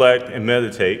further reflect and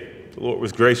meditate, the Lord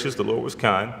was gracious, the Lord was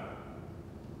kind.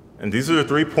 And these are the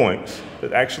 3 points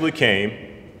that actually came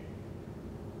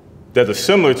that are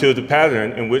similar to the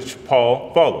pattern in which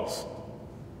Paul follows.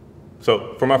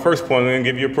 So for my first point, I'm going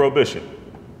to give you a prohibition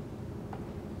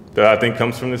that I think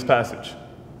comes from this passage.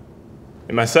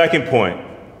 In my second point,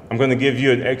 I'm going to give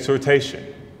you an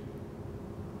exhortation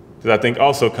that I think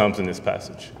also comes in this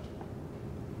passage.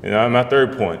 And on my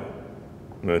third point,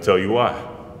 I'm going to tell you why.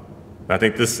 And I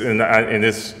think this,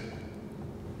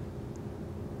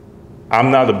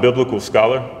 I'm not a biblical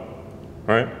scholar.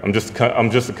 Right? I'm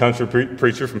just a country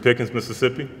preacher from Pickens,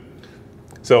 Mississippi.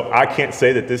 So I can't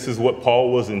say that this is what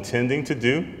Paul was intending to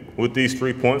do with these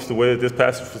 3 points, the way that this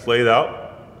passage was laid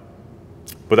out.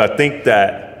 But I think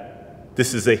that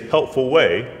this is a helpful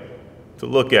way to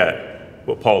look at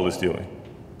what Paul is doing.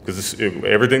 Because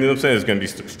everything that I'm saying is going to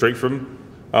be straight from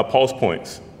Paul's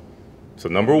points. So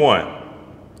number one,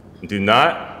 do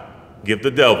not give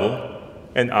the devil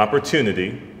an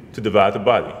opportunity to divide the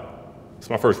body. That's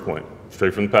my first point.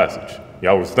 Straight from the passage.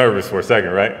 Y'all was nervous for a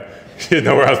second, right? You didn't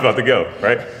know where I was about to go,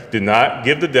 right? Do not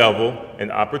give the devil an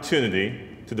opportunity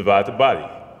to divide the body.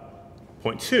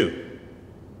 Point two,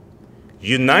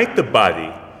 unite the body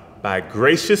by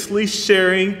graciously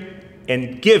sharing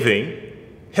and giving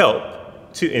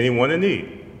help to anyone in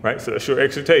need, right? So that's your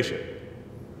exhortation.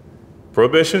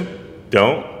 Prohibition,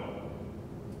 don't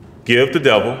give the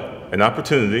devil an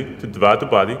opportunity to divide the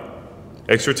body.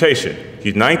 Exhortation,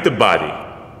 unite the body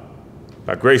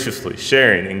by graciously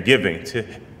sharing and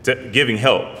giving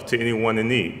help to anyone in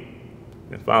need.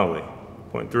 And finally,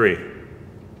 point three,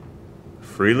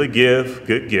 freely give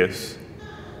good gifts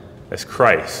as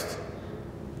Christ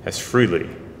has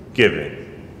freely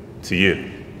given to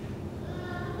you.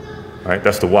 All right,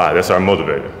 that's the why, that's our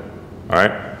motivator. All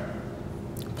right,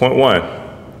 point one,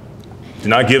 do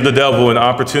not give the devil an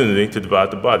opportunity to divide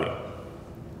the body.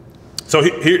 So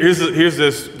here's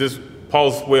this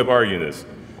Paul's way of arguing this.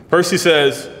 First he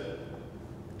says,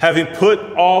 having put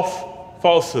off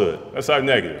falsehood. That's our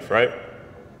negative, right?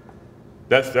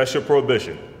 That's your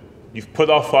prohibition. You've put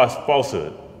off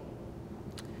falsehood.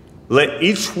 Let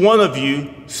each one of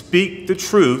you speak the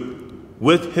truth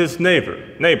with his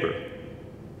neighbor.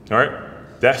 All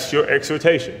right? That's your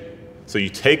exhortation. So you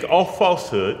take off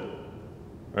falsehood,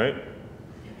 right?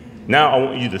 Now I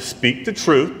want you to speak the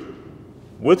truth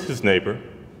with his neighbor.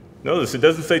 Notice it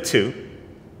doesn't say two,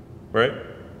 right?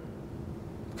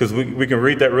 Because we can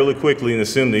read that really quickly and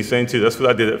assume that he's saying two. That's what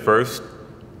I did at first.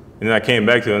 And then I came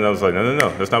back to it and I was like, no,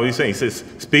 that's not what he's saying. He says,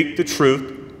 speak the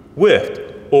truth with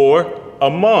or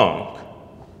among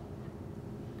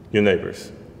your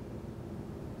neighbors.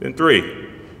 Then three,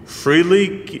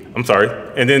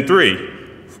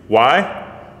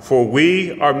 why? For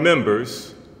we are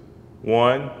members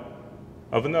one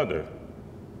of another.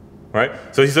 Right?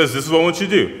 So he says, this is what I want you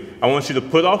to do. I want you to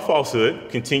put off falsehood,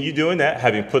 continue doing that,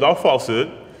 having put off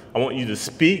falsehood. I want you to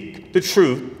speak the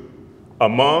truth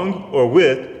among or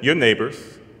with your neighbors.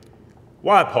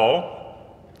 Why,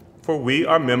 Paul? For we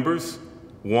are members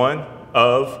one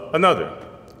of another.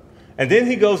 And then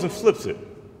he goes and flips it,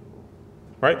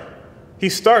 right? He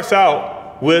starts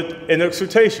out with an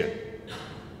exhortation.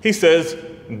 He says,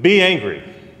 be angry.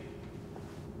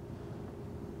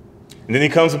 And then he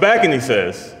comes back and he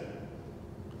says,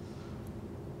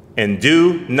 and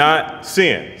do not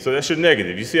sin. So that's your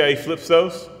negative. You see how he flips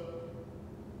those?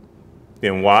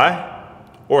 Then why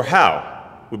or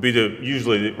how would be the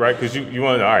usually, right? Because you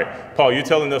want to, all right, Paul, you're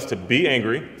telling us to be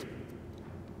angry,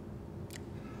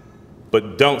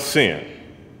 but don't sin.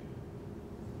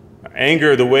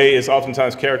 Anger, the way it's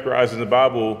oftentimes characterized in the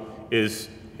Bible, is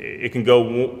it can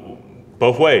go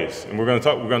both ways, and we're going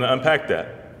to unpack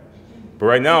that. But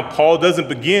right now, Paul doesn't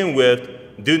begin with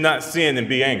do not sin and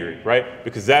be angry, right?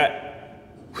 Because that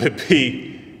would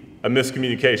be a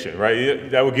miscommunication, right?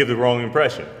 That would give the wrong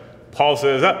impression. Paul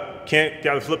says, got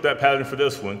to flip that pattern for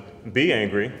this one. Be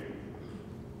angry,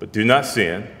 but do not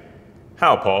sin.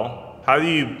 How, Paul? How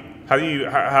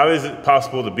is it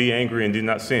possible to be angry and do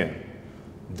not sin?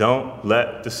 Don't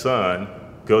let the sun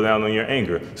go down on your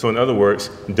anger. So in other words,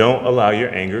 don't allow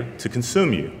your anger to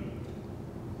consume you.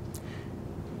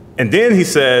 And then he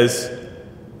says,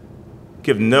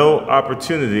 give no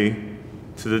opportunity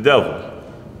to the devil.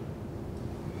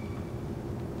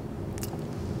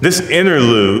 This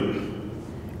interlude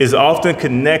is often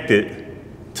connected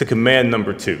to command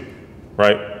number 2,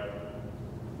 right?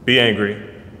 Be angry,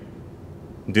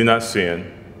 do not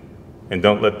sin, and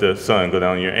don't let the sun go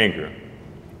down in your anger.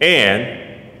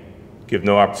 And give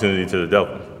no opportunity to the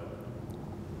devil.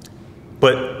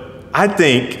 But I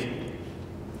think,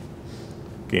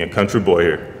 again, country boy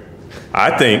here,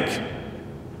 I think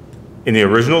in the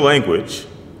original language,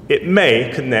 it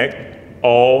may connect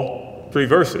all 3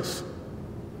 verses,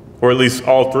 or at least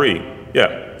all 3.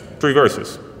 Yeah. 3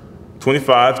 verses,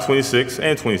 25, 26,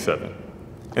 and 27.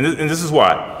 And this is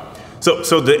why.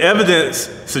 So the evidence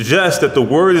suggests that the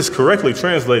word is correctly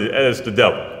translated as the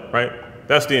devil, right?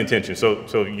 That's the intention.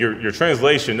 So your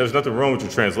translation, there's nothing wrong with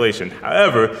your translation.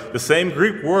 However, the same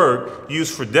Greek word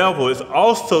used for devil is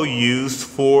also used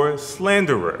for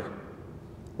slanderer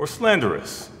or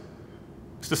slanderous.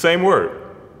 It's the same word.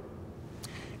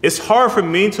 It's hard for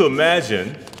me to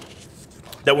imagine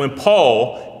that when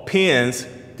Paul pens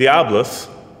diabolos,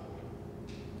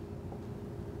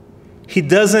 he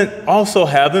doesn't also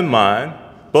have in mind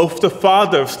both the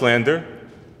father of slander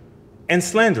and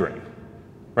slandering,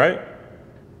 right?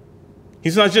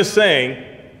 He's not just saying,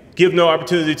 give no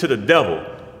opportunity to the devil,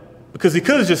 because he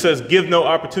could have just said, give no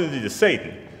opportunity to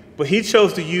Satan. But he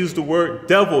chose to use the word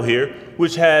devil here,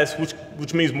 which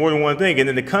means more than one thing. And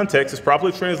in the context, it's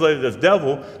properly translated as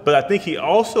devil, but I think he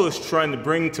also is trying to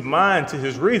bring to mind to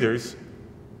his readers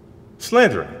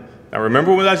slandering. Now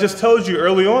remember what I just told you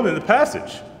early on in the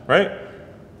passage, right?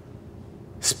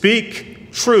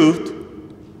 Speak truth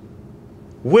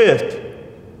with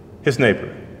his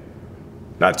neighbor,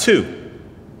 not to.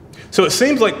 So it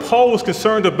seems like Paul was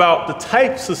concerned about the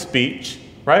types of speech,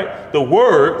 right? The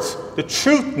words, the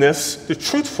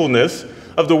truthfulness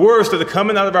of the words that are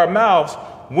coming out of our mouths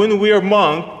when we are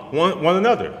among one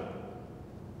another.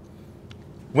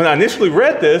 When I initially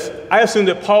read this, I assumed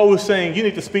that Paul was saying you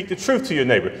need to speak the truth to your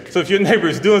neighbor. So if your neighbor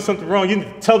is doing something wrong, you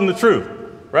need to tell them the truth,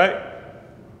 right?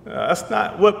 That's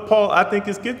not what Paul, I think,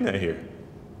 is getting at here.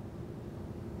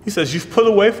 He says you've put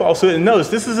away falsehood. And notice,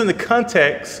 this is in the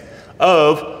context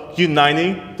of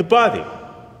uniting the body.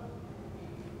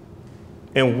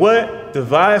 And what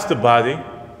divides the body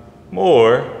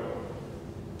more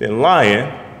than lying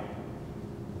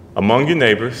among your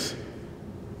neighbors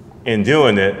and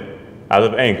doing it out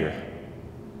of anger,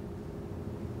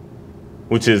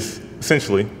 which is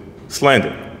essentially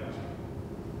slander,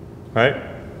 right?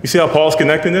 You see how Paul's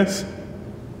connecting this?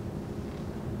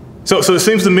 So it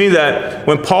seems to me that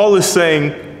when Paul is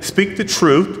saying, speak the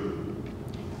truth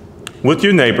with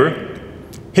your neighbor,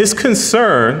 his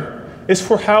concern is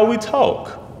for how we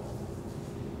talk.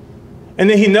 And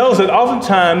then he knows that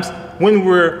oftentimes when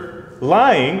we're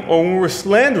lying or when we're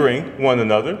slandering one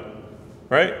another,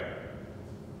 right,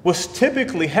 what's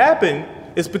typically happened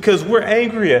is because we're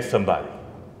angry at somebody.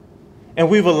 And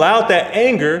we've allowed that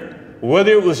anger,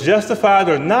 whether it was justified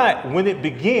or not, when it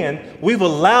began, we've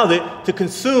allowed it to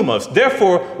consume us.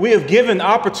 Therefore, we have given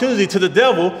opportunity to the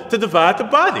devil to divide the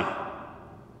body.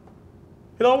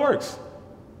 It all works.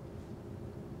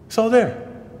 It's all there.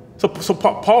 So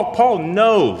Paul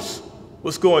knows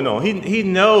what's going on. He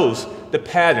knows the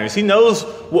patterns. He knows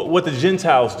what the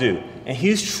Gentiles do. And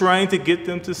he's trying to get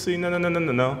them to see,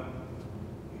 no.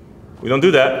 We don't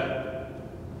do that.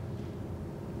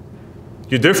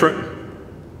 You're different.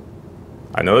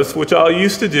 I know that's what y'all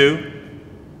used to do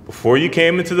before you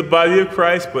came into the body of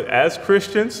Christ, but as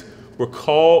Christians, we're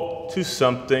called to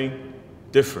something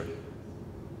different.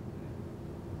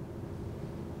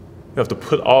 We have to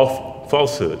put off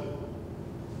falsehood.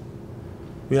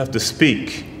 We have to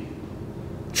speak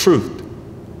truth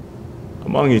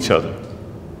among each other.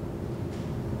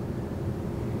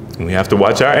 And we have to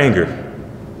watch our anger,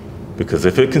 because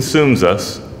if it consumes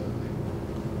us,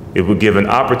 it will give an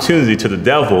opportunity to the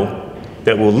devil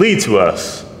that will lead to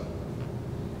us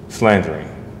slandering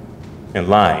and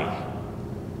lying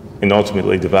and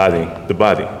ultimately dividing the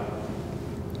body.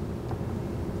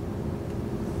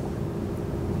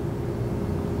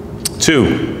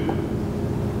 Two,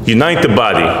 unite the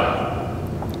body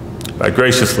by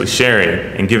graciously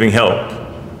sharing and giving help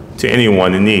to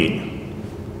anyone in need.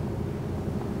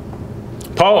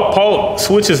 Paul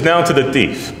switches now to the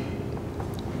thief.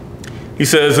 He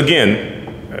says, again,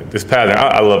 this pattern,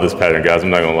 I love this pattern, guys, I'm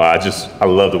not gonna lie, I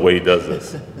love the way he does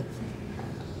this.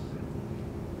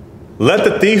 Let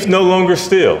the thief no longer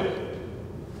steal.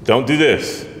 Don't do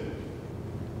this.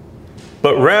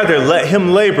 But rather let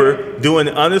him labor doing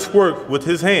honest work with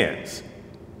his hands.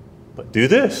 But do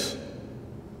this,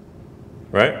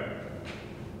 right?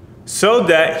 So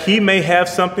that he may have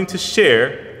something to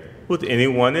share with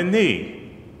anyone in need.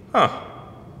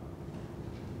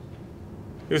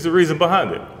 Here's the reason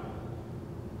behind it.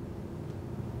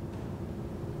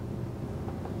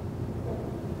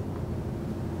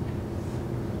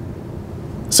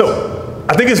 So,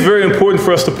 I think it's very important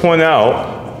for us to point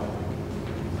out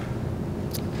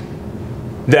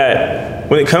that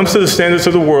when it comes to the standards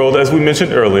of the world, as we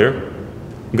mentioned earlier,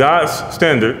 God's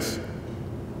standards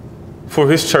for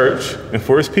his church and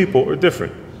for his people are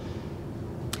different.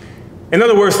 In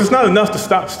other words, it's not enough to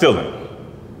stop stealing,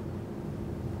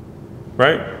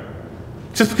 right?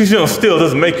 Just because you don't steal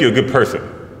doesn't make you a good person.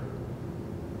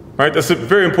 Right? That's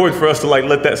very important for us to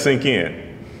let that sink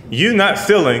in. You not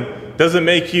stealing doesn't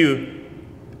make you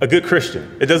a good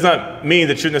Christian. It does not mean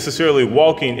that you're necessarily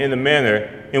walking in the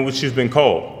manner in which you've been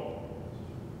called.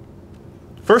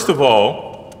 First of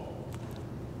all,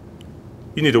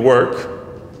 you need to work.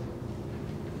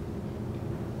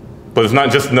 But it's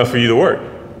not just enough for you to work,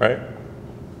 right?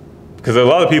 Because there are a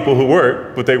lot of people who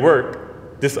work, but they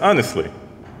work dishonestly,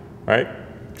 right?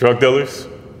 Drug dealers,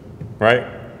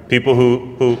 right? People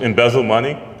who embezzle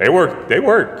money, they work,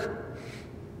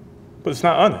 but it's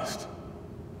not honest.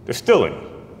 They're stealing.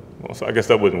 Well, so I guess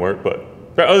that wouldn't work, but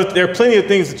there are plenty of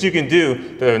things that you can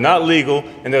do that are not legal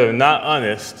and that are not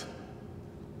honest,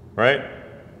 right?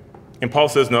 And Paul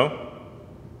says, no,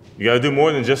 you got to do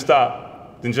more than just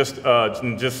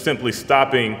simply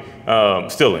stopping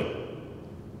stealing.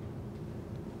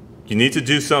 You need to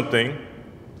do something.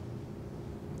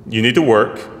 You need to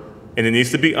work, and it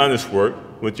needs to be honest work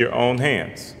with your own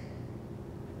hands.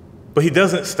 But he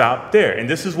doesn't stop there, and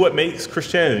this is what makes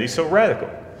Christianity so radical.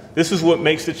 This is what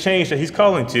makes the change that he's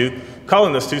calling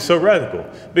us to so radical.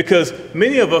 Because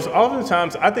many of us,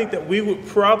 oftentimes, I think that we would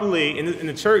probably, in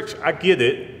the church, I get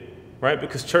it, right?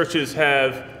 Because churches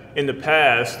have, in the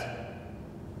past,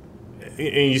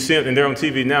 and you see it, and they're on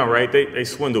TV now, right? They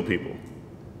swindle people,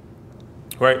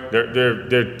 right?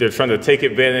 They're trying to take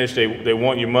advantage. They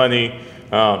want your money.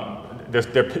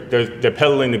 They're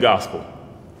peddling the gospel.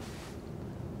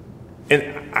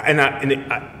 And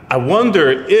I wonder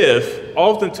if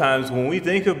oftentimes when we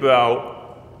think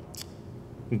about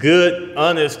good,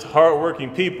 honest,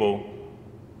 hardworking people,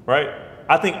 right?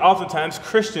 I think oftentimes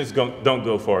Christians don't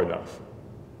go far enough.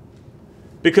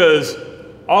 Because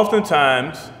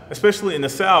oftentimes, especially in the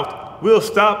South, we'll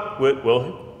stop with,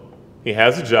 well, he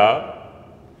has a job,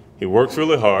 he works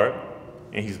really hard,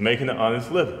 and he's making an honest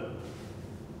living.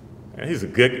 And that's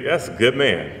a good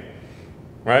man,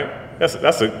 right? That's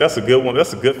a good one.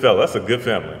 That's a good fella. That's a good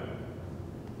family.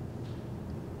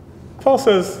 Paul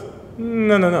says,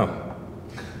 no.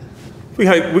 We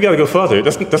got to go further.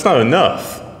 That's not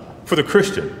enough for the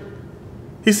Christian.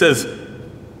 He says,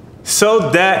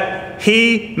 so that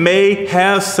he may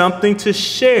have something to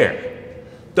share.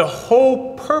 The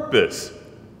whole purpose,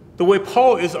 the way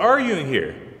Paul is arguing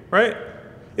here, right?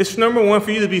 It's number one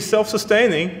for you to be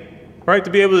self-sustaining, right?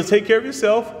 To be able to take care of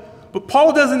yourself. But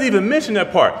Paul doesn't even mention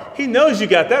that part. He knows you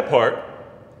got that part.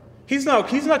 He's not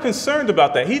concerned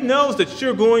about that. He knows that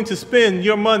you're going to spend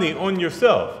your money on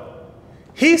yourself.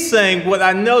 He's saying what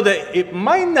I know that it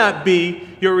might not be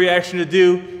your reaction to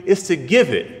do is to give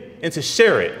it and to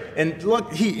share it. And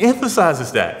look, he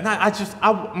emphasizes that. And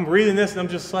I'm reading this and I'm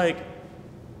just like,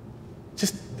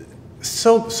 just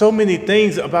so many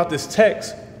things about this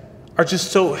text are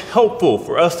just so helpful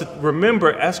for us to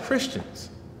remember as Christians.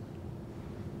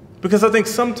 Because I think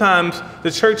sometimes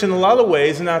the church, in a lot of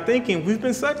ways, in our thinking, we've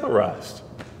been secularized.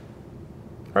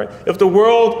 Right? If the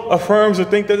world affirms or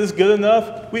thinks that it's good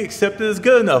enough, we accept it as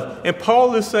good enough. And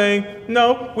Paul is saying,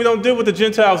 no, we don't do what the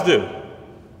Gentiles do.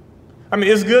 I mean,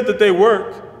 it's good that they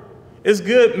work. It's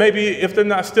good maybe if they're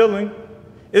not stealing.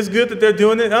 It's good that they're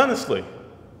doing it honestly.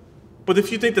 But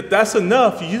if you think that that's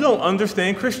enough, you don't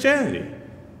understand Christianity.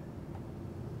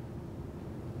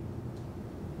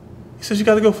 He says you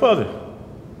got to go further.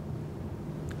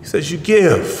 He says you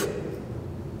give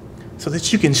so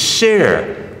that you can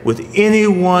share with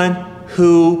anyone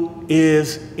who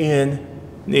is in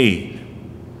need.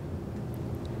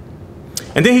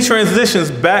 And then he transitions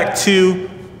back to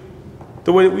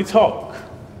the way that we talk.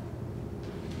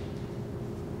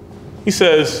 He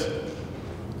says,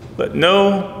 let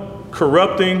no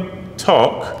corrupting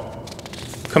talk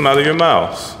come out of your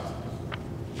mouths,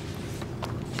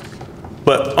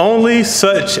 but only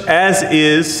such as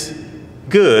is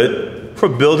good for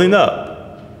building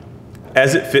up,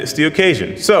 as it fits the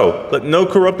occasion. So, let no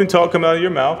corrupting talk come out of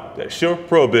your mouth, that's sure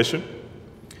prohibition,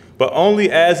 but only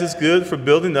as is good for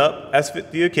building up, as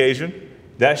fit the occasion,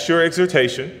 that's your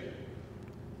exhortation.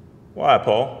 Why,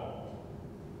 Paul?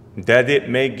 That it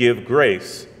may give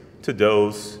grace to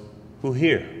those who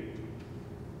hear.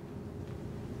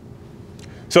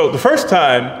 So, the first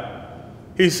time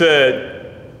he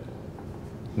said,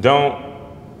 don't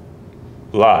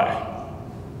lie.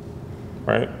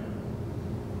 Right?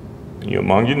 You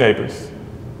among your neighbors,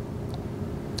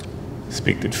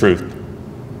 speak the truth.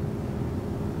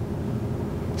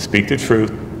 Speak the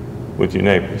truth with your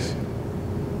neighbors.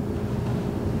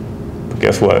 But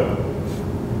guess what?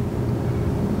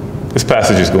 This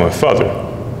passage is going further.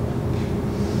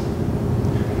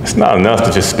 It's not enough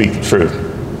to just speak the truth.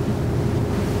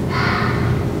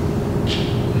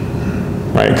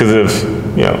 Right? Because if,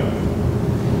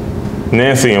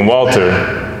 Nancy and Walter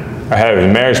are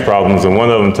having marriage problems, and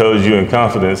one of them tells you in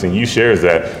confidence, and you shares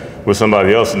that with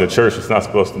somebody else in the church that's not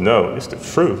supposed to know. It's the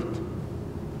truth.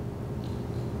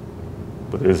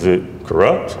 But is it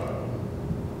corrupt?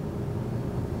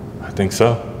 I think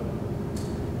so.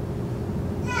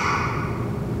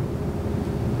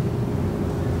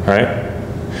 Right?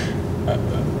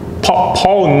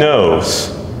 Paul knows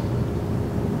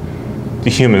the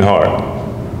human heart,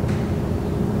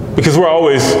 because we're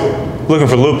always looking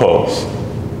for loopholes,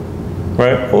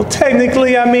 right? Well,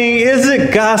 technically, is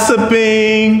it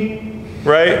gossiping,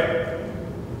 right?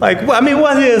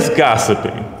 What is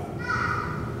gossiping?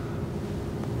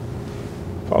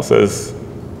 Paul says,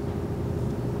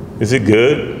 is it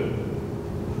good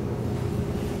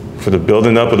for the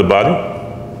building up of the body?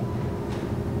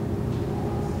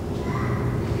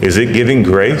 Is it giving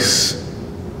grace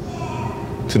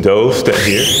to those that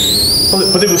hear?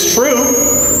 But it was true.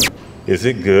 Is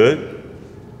it good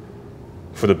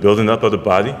for the building up of the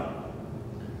body?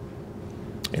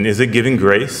 And is it giving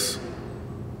grace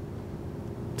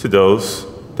to those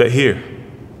that hear?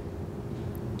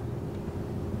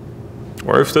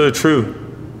 Or if they're true,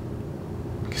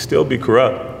 it can still be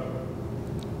corrupt.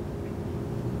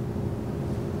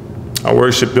 Our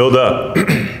words should build up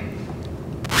rather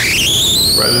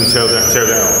than tear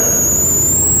down.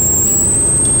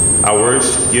 Our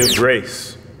words should give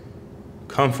grace,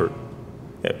 comfort,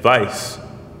 advice,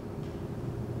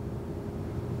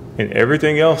 and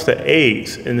everything else that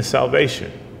aids in the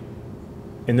salvation,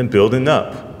 in the building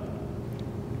up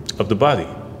of the body.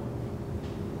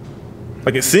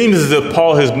 It seems as if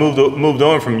Paul has moved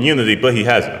on from unity, but he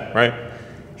hasn't, right?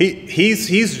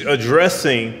 He's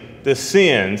addressing the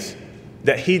sins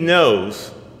that he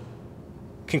knows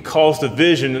can cause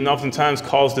division, and oftentimes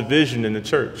cause division in the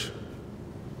church.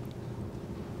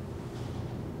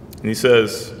 And he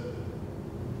says,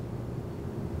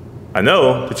 I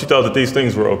know that you thought that these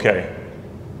things were okay,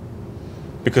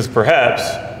 because perhaps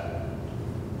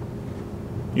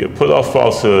you had put off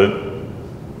falsehood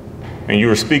and you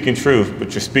were speaking truth,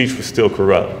 but your speech was still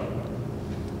corrupt.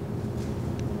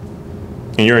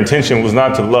 And your intention was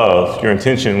not to love, your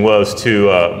intention was to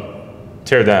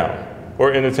tear down,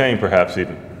 or entertain perhaps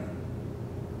even,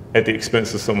 at the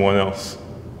expense of someone else.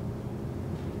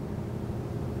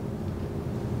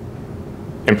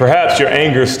 And perhaps your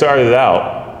anger started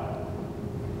out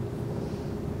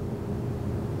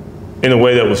in a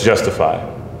way that was justified,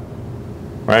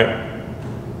 right?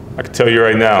 I can tell you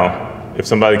right now, if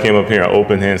somebody came up here and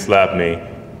open hand slapped me,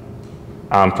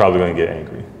 I'm probably going to get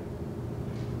angry.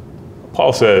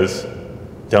 Paul says,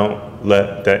 don't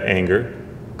let that anger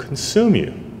consume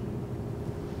you,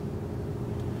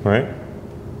 right?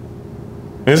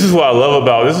 And this is what I love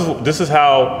about this is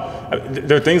how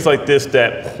there are things like this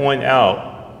that point out,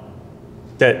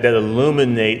 that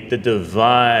illuminate the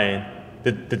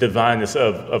divineness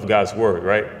of God's word,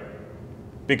 right?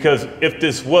 Because if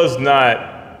this was not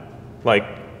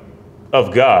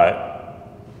of God,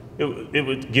 it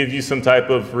would give you some type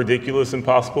of ridiculous,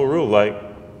 impossible rule, like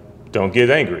don't get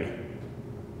angry.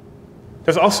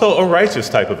 There's also a righteous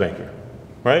type of anger,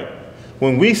 right?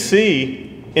 When we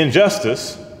see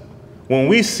injustice, when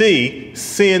we see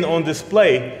sin on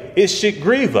display, it should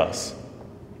grieve us.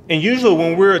 And usually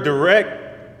when we're a direct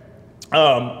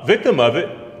victim of it,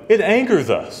 it angers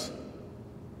us.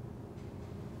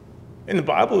 And the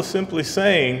Bible is simply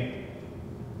saying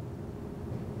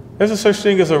there's a such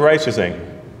thing as a righteous anger.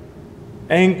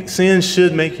 Sin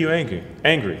should make you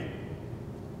angry.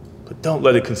 But don't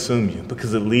let it consume you,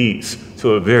 because it leads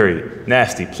to a very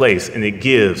nasty place, and it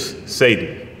gives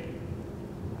Satan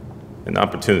an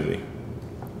opportunity.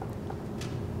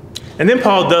 And then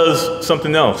Paul does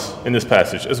something else in this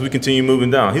passage as we continue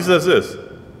moving down. He says this,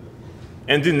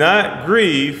 and do not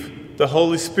grieve the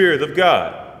Holy Spirit of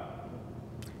God,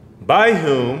 by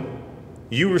whom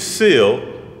you were sealed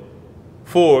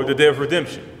for the day of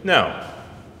redemption. Now,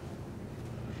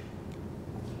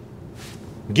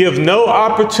 give no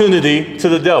opportunity to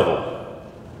the devil,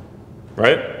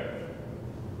 right?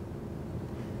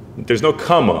 There's no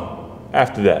comma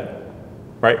after that,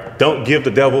 right? Don't give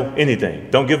the devil anything.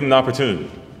 Don't give him an opportunity.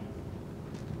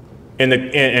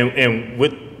 And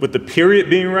with the period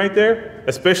being right there,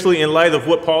 especially in light of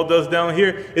what Paul does down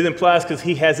here, it implies because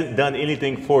he hasn't done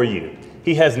anything for you.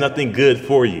 He has nothing good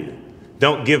for you.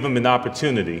 Don't give him an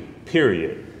opportunity,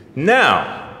 period.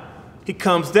 Now, he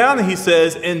comes down and he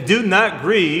says, and do not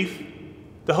grieve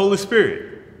the Holy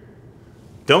Spirit.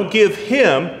 Don't give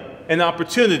him an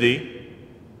opportunity.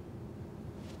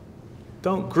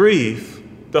 Don't grieve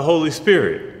the Holy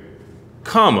Spirit,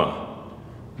 comma,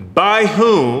 by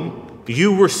whom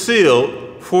you were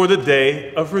sealed for the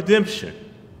day of redemption.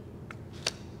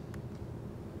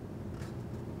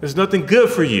 There's nothing good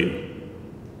for you.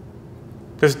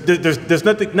 There's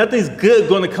nothing's good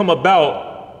going to come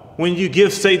about when you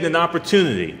give Satan an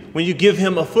opportunity, when you give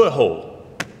him a foothold.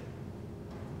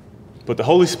 But the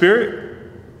Holy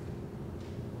Spirit,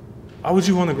 why would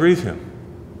you want to grieve him?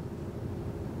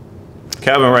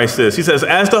 Calvin writes this. He says,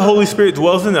 as the Holy Spirit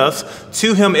dwells in us,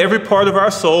 to him every part of our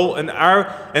soul and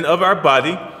of our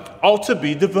body ought to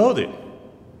be devoted.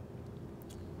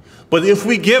 But if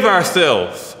we give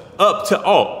ourselves up to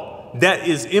aught that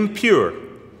is impure,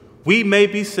 we may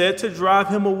be said to drive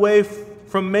him away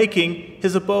from making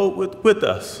his abode with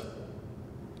us.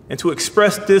 And to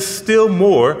express this still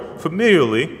more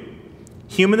familiarly,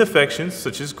 human affections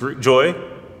such as joy,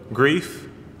 grief,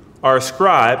 are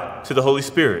ascribed to the Holy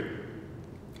Spirit.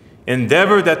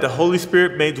 Endeavor that the Holy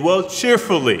Spirit may dwell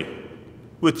cheerfully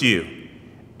with you,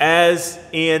 as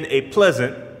in a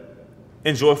pleasant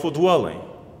and joyful dwelling,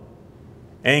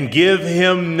 and give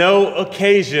him no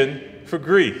occasion for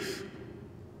grief.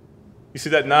 You see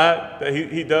that nod that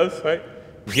he does, right?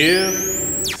 Give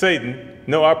Satan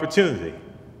no opportunity,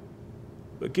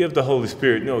 but give the Holy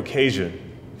Spirit no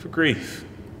occasion for grief.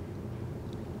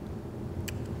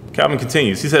 Calvin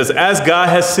continues. He says, as God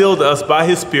has sealed us by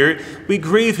his Spirit, we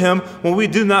grieve him when we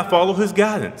do not follow his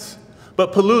guidance,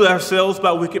 but pollute ourselves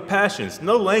by wicked passions.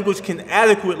 No language can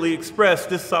adequately express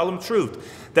this solemn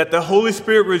truth, that the Holy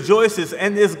Spirit rejoices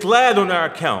and is glad on our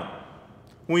account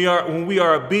when we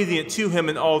are obedient to him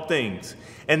in all things,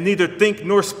 and neither think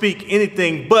nor speak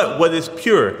anything but what is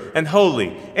pure and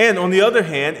holy, and on the other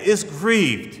hand is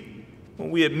grieved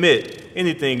when we admit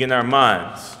anything in our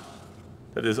minds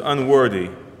that is unworthy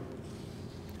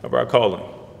of our calling.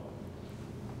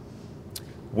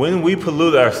 When we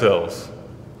pollute ourselves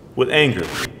with anger,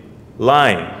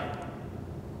 lying,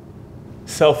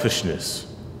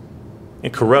 selfishness,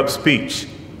 and corrupt speech,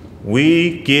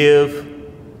 we give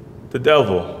the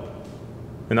devil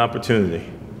an opportunity.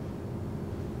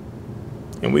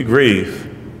 And we grieve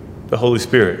the Holy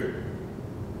Spirit.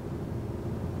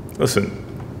 Listen,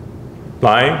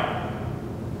 lying,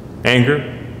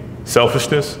 anger,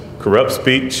 selfishness, corrupt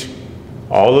speech,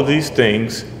 all of these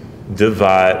things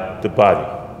divide the body.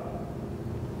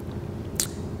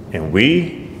 And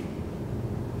we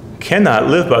cannot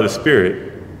live by the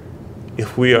Spirit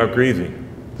if we are grieving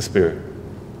the Spirit.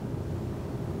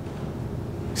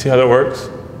 See how that works?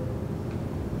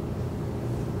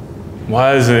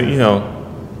 Why is it,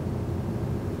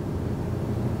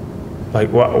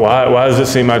 why does it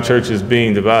seem our church is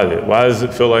being divided? Why does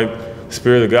it feel like the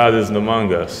Spirit of God isn't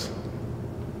among us?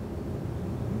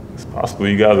 It's possible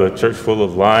you got a church full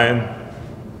of lying,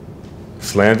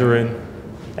 slandering,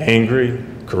 angry,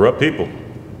 corrupt people.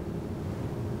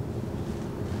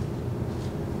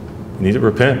 You need to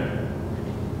repent.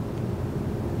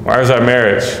 Why is our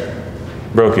marriage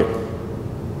broken?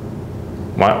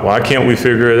 Why can't we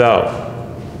figure it out?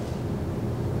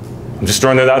 I'm just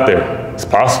throwing it out there. It's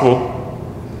possible.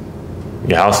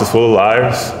 Your house is full of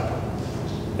liars,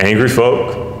 angry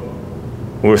folk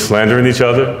who are slandering each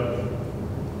other.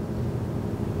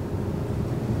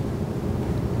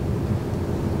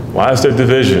 Why is there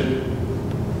division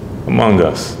among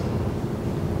us?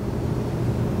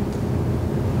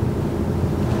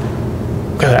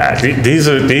 These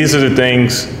are the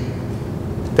things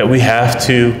that we have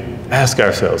to ask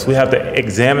ourselves. We have to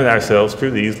examine ourselves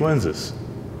through these lenses.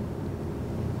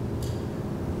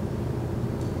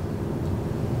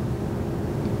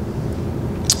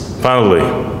 Finally,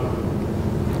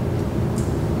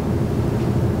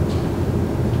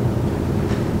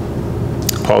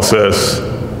 Paul says,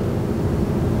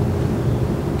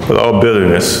 with all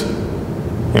bitterness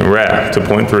and wrath, to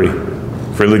point 3,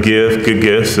 freely give good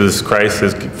gifts as Christ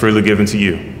has freely given to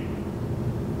you.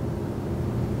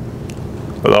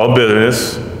 With all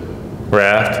bitterness,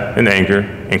 wrath, and anger,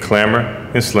 and clamor,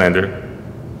 and slander,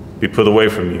 be put away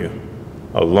from you,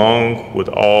 along with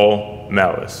all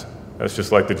malice. That's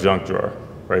just like the junk drawer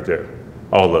right there.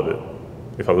 All of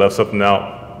it. If I left something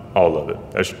out, all of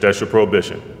it. That's your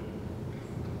prohibition.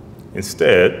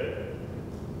 Instead,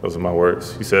 those are my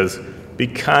words, he says, be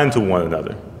kind to one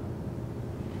another,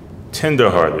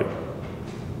 tenderhearted,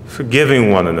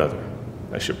 forgiving one another.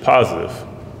 That's your positive.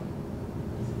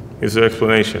 Here's the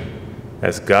explanation.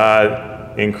 As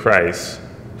God in Christ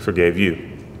forgave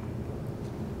you.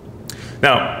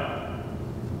 Now,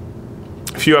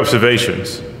 a few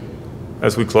observations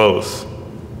as we close.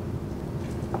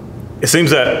 It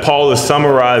seems that Paul is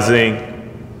summarizing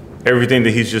everything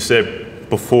that he's just said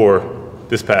before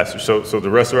this passage. So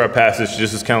the rest of our passage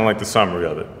just is kind of like the summary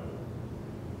of it.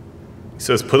 He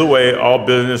says, put away all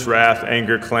bitterness, wrath,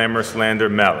 anger, clamor, slander,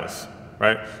 malice,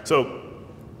 right? So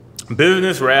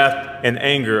bitterness, wrath, and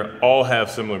anger all have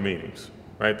similar meanings,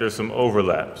 right? There's some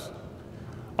overlaps.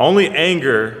 Only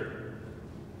anger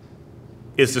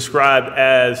is described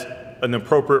as an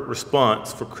appropriate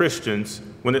response for Christians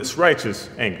when it's righteous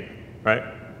anger, right?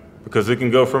 Because it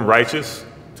can go from righteous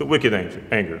to wicked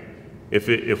anger.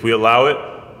 If we allow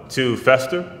it to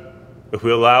fester, if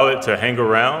we allow it to hang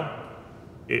around,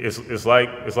 it's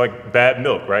like bad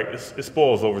milk, right? It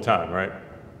spoils over time, right?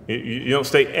 You don't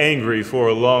stay angry for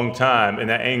a long time, and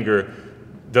that anger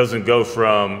doesn't go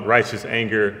from righteous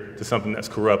anger to something that's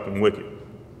corrupt and wicked.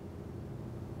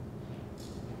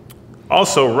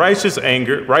 Also, righteous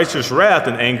wrath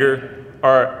and anger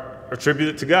are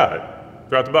attributed to God.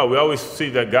 Throughout the Bible, we always see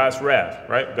that God's wrath,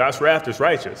 right? God's wrath is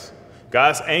righteous.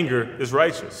 God's anger is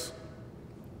righteous.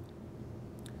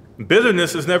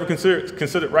 Bitterness is never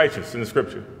considered righteous in the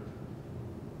scripture.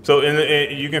 So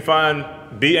you can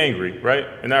find be angry, right,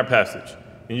 in our passage.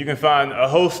 And you can find a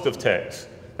host of texts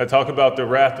that talk about the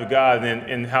wrath of God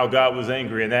and how God was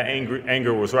angry and that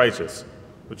anger was righteous.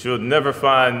 But you'll never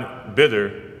find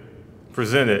bitter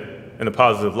presented in a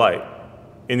positive light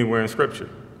anywhere in scripture.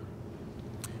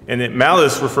 And then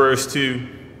malice refers to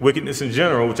wickedness in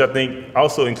general, which I think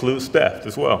also includes theft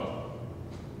as well.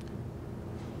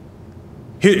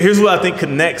 Here's what I think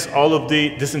connects all of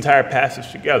this entire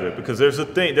passage together, because there's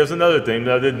another thing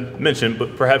that I didn't mention,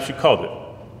 but perhaps you called it.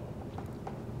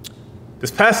 This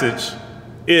passage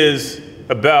is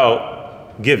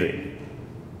about giving,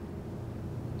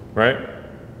 right?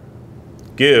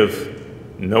 Give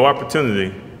no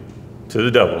opportunity to the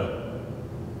devil.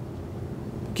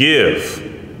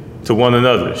 Give to one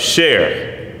another.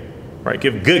 Share, right?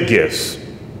 Give good gifts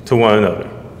to one another.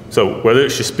 So whether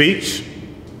it's your speech,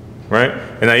 right?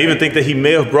 And I even think that he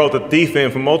may have brought the thief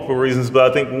in for multiple reasons, but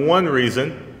I think one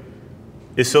reason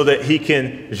is so that he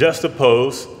can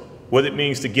juxtapose what it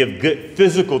means to give good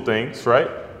physical things, right?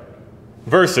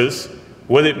 Versus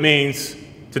what it means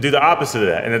to do the opposite of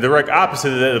that. And the direct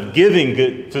opposite of that of giving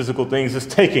good physical things is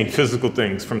taking physical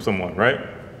things from someone, right?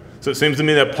 So it seems to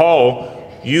me that Paul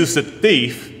used the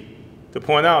thief to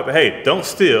point out that, hey, don't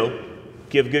steal,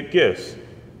 give good gifts.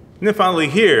 And then finally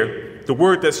here, the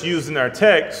word that's used in our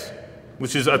text,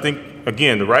 which is, I think,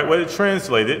 again, the right way to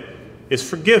translate it, is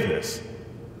forgiveness.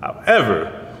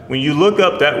 However, when you look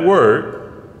up that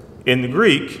word in the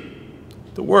Greek,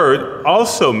 the word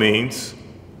also means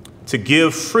to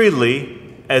give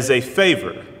freely as a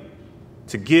favor,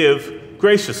 to give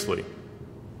graciously.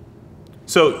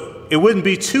 So it wouldn't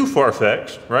be too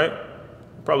far-fetched, right?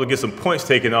 Probably get some points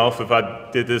taken off if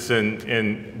I did this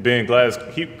in Ben Glass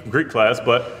Greek class,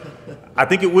 but I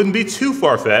think it wouldn't be too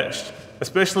far-fetched,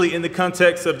 especially in the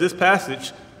context of this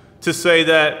passage, to say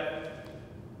that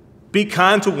be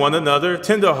kind to one another,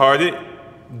 tenderhearted,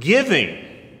 giving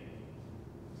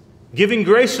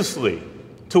graciously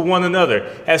to one another,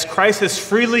 as Christ has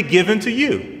freely given to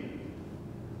you.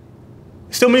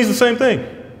 It still means the same thing.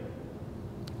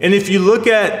 And if you look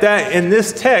at that in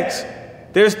this text,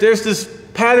 there's this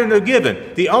pattern of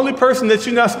giving. The only person that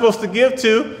you're not supposed to give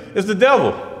to is the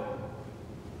devil.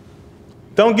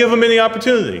 Don't give him any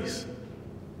opportunities.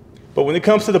 But when it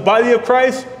comes to the body of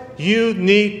Christ, you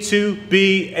need to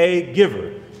be a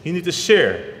giver. You need to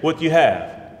share what you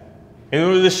have. In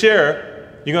order to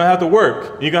share, you're going to have to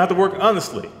work. You're going to have to work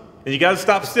honestly. And you got to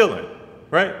stop stealing,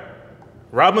 right?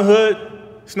 Robin Hood,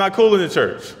 it's not cool in the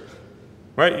church,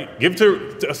 right? Give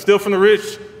to steal from the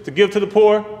rich to give to the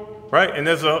poor, right? And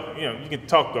there's you can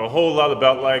talk a whole lot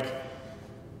about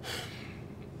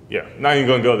not even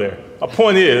going to go there. My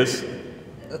point is,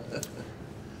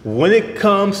 when it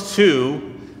comes to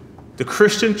the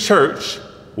Christian church,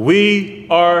 we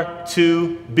are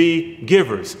to be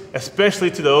givers, especially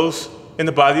to those in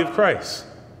the body of Christ.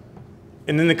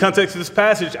 And in the context of this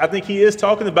passage, I think he is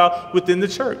talking about within the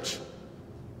church.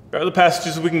 There are other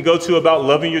passages we can go to about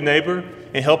loving your neighbor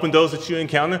and helping those that you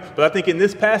encounter, but I think in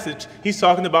this passage, he's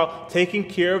talking about taking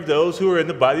care of those who are in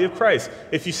the body of Christ.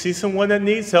 If you see someone that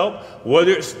needs help,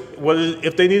 whether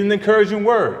if they need an encouraging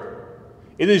word,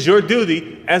 it is your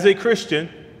duty as a Christian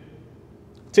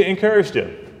to encourage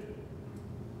them.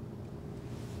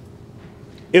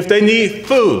 If they need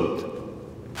food,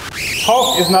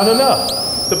 talk is not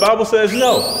enough. The Bible says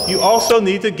no. You also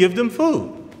need to give them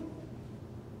food.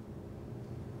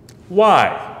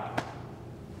 Why?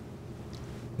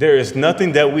 There is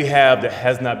nothing that we have that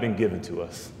has not been given to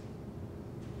us.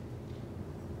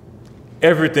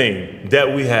 Everything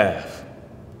that we have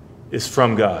is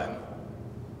from God.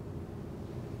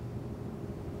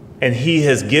 And he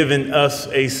has given us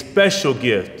a special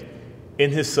gift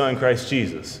in his son, Christ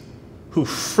Jesus. who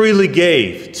freely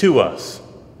gave to us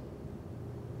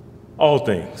all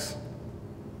things.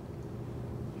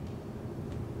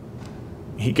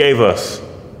 He gave us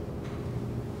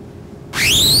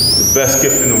the best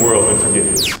gift in the world in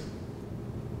forgiveness,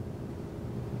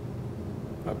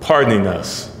 by pardoning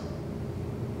us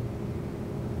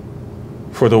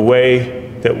for the way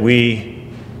that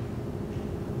we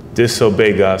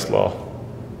disobey God's law.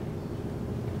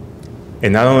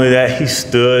 And not only that, he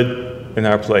stood in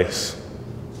our place.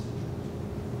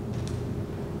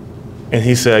 And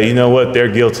he said, you know what,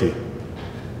 they're guilty,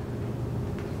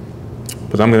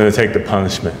 but I'm going to take the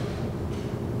punishment.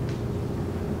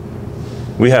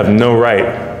 We have no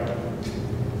right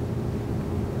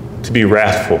to be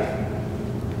wrathful,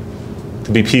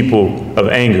 to be people of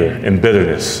anger and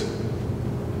bitterness,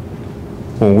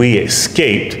 when we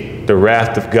escaped the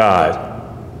wrath of God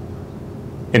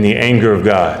and the anger of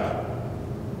God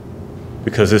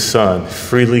because his Son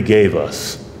freely gave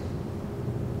us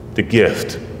the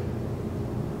gift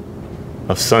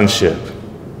of sonship,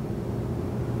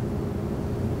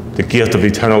 the gift of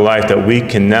eternal life, that we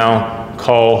can now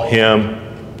call him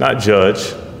not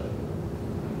judge,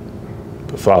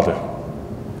 but Father.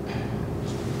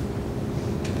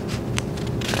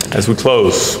 As we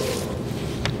close,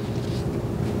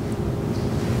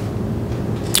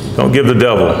 don't give the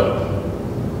devil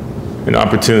an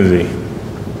opportunity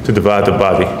to divide the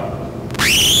body.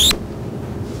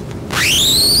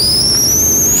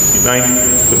 Unite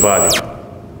the body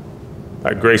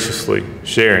by graciously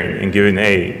sharing and giving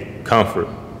aid, comfort,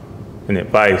 and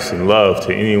advice and love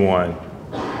to anyone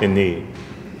in need,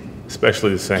 especially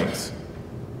the saints.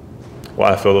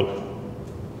 Why, Philip?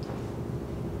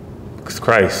 Because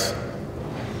Christ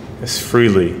has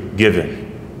freely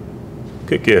given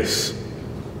good gifts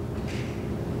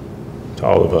to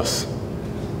all of us.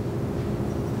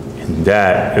 And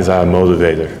that is our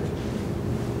motivator.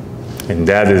 And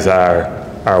that is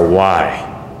our why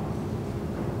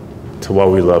to why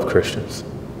we love Christians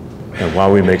and why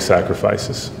we make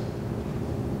sacrifices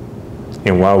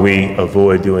and why we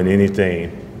avoid doing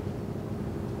anything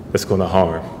that's going to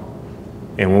harm.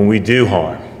 And when we do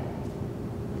harm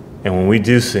and when we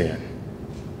do sin,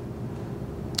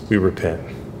 we repent.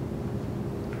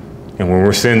 And when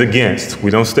we're sinned against, we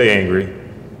don't stay angry,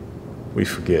 we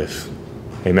forgive.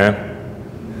 Amen?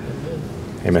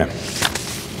 Amen.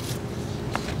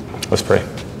 Let's pray.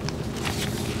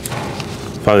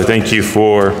 Father, thank you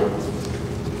for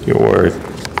your word.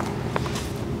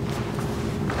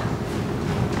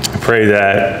 I pray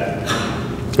that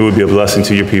it would be a blessing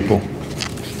to your people.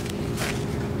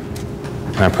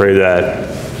 And I pray that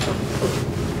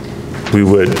we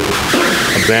would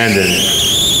abandon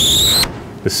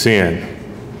the sin,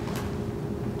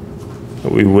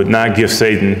 that we would not give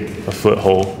Satan a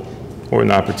foothold or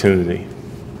an opportunity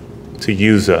to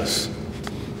use us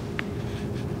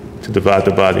to divide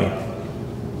the body.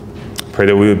 Pray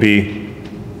that we would be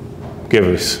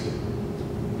givers,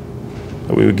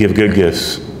 that we would give good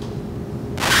gifts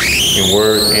in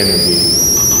word and in deed,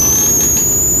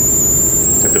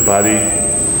 that the body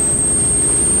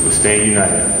would stand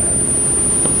united,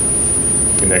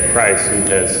 and that Christ, who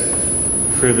has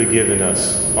freely given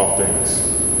us all things,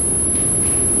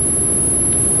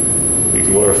 be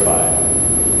glorified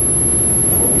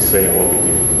in what we say and what we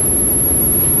do.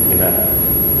 Amen.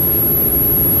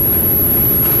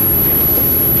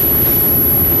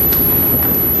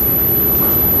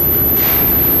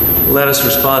 Let us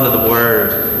respond to the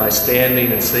word by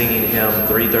standing and singing hymn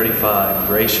 335,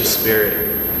 Gracious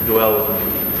Spirit, dwell with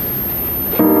me.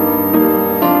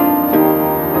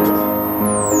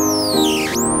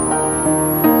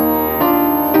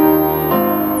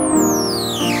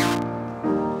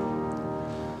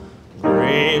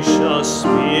 Gracious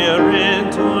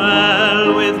Spirit,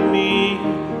 dwell with me.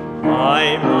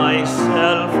 I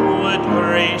myself would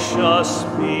gracious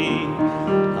be,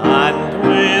 and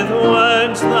with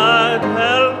words that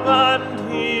help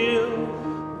and heal,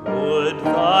 would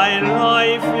thy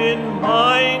life in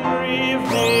mine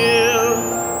reveal.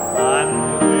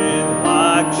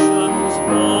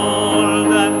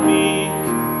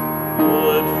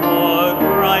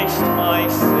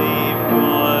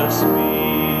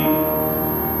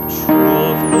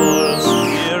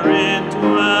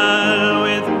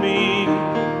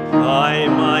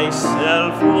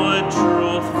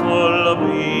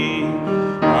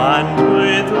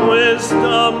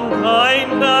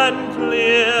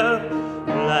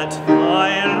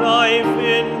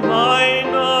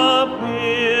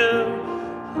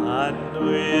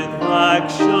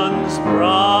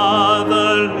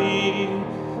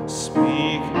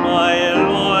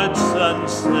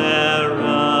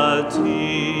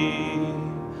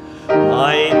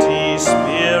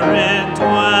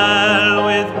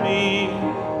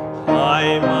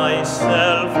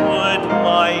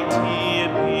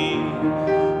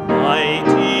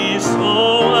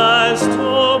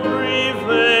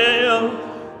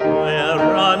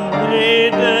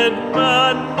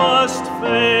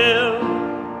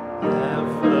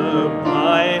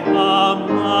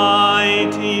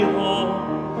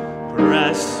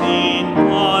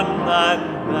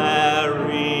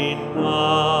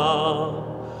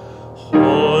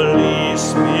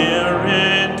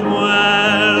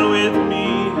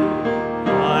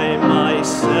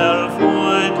 myself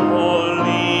would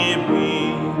wholly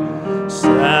be.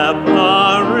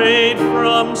 Separate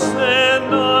from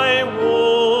sin I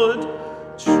would,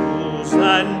 choose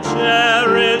and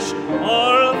cherish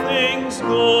all things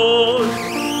good,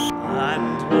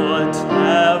 and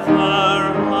whatever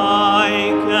I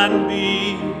can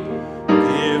be,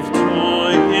 give to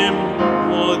him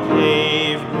who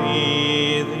gave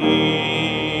me thee.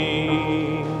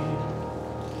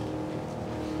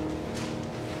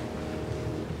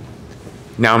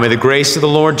 Now may the grace of the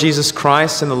Lord Jesus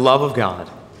Christ and the love of God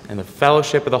and the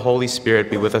fellowship of the Holy Spirit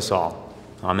be with us all.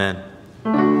 Amen.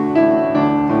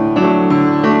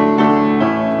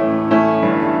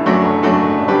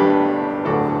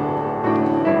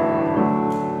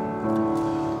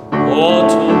 Oh,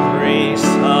 to grace,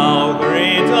 how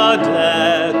great a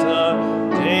debtor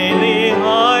daily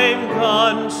I'm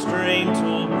constrained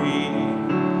to be.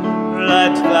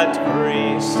 Let that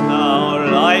grace now,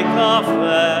 like a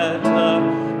fetter,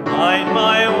 bind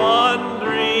my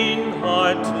wandering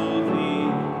heart to thee.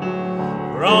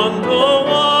 Prone to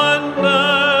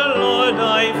wander, Lord,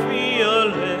 I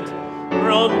feel it,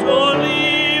 prone to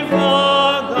leave the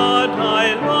God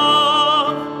I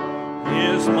love.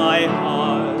 Here's my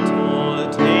heart,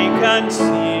 oh, take and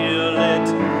see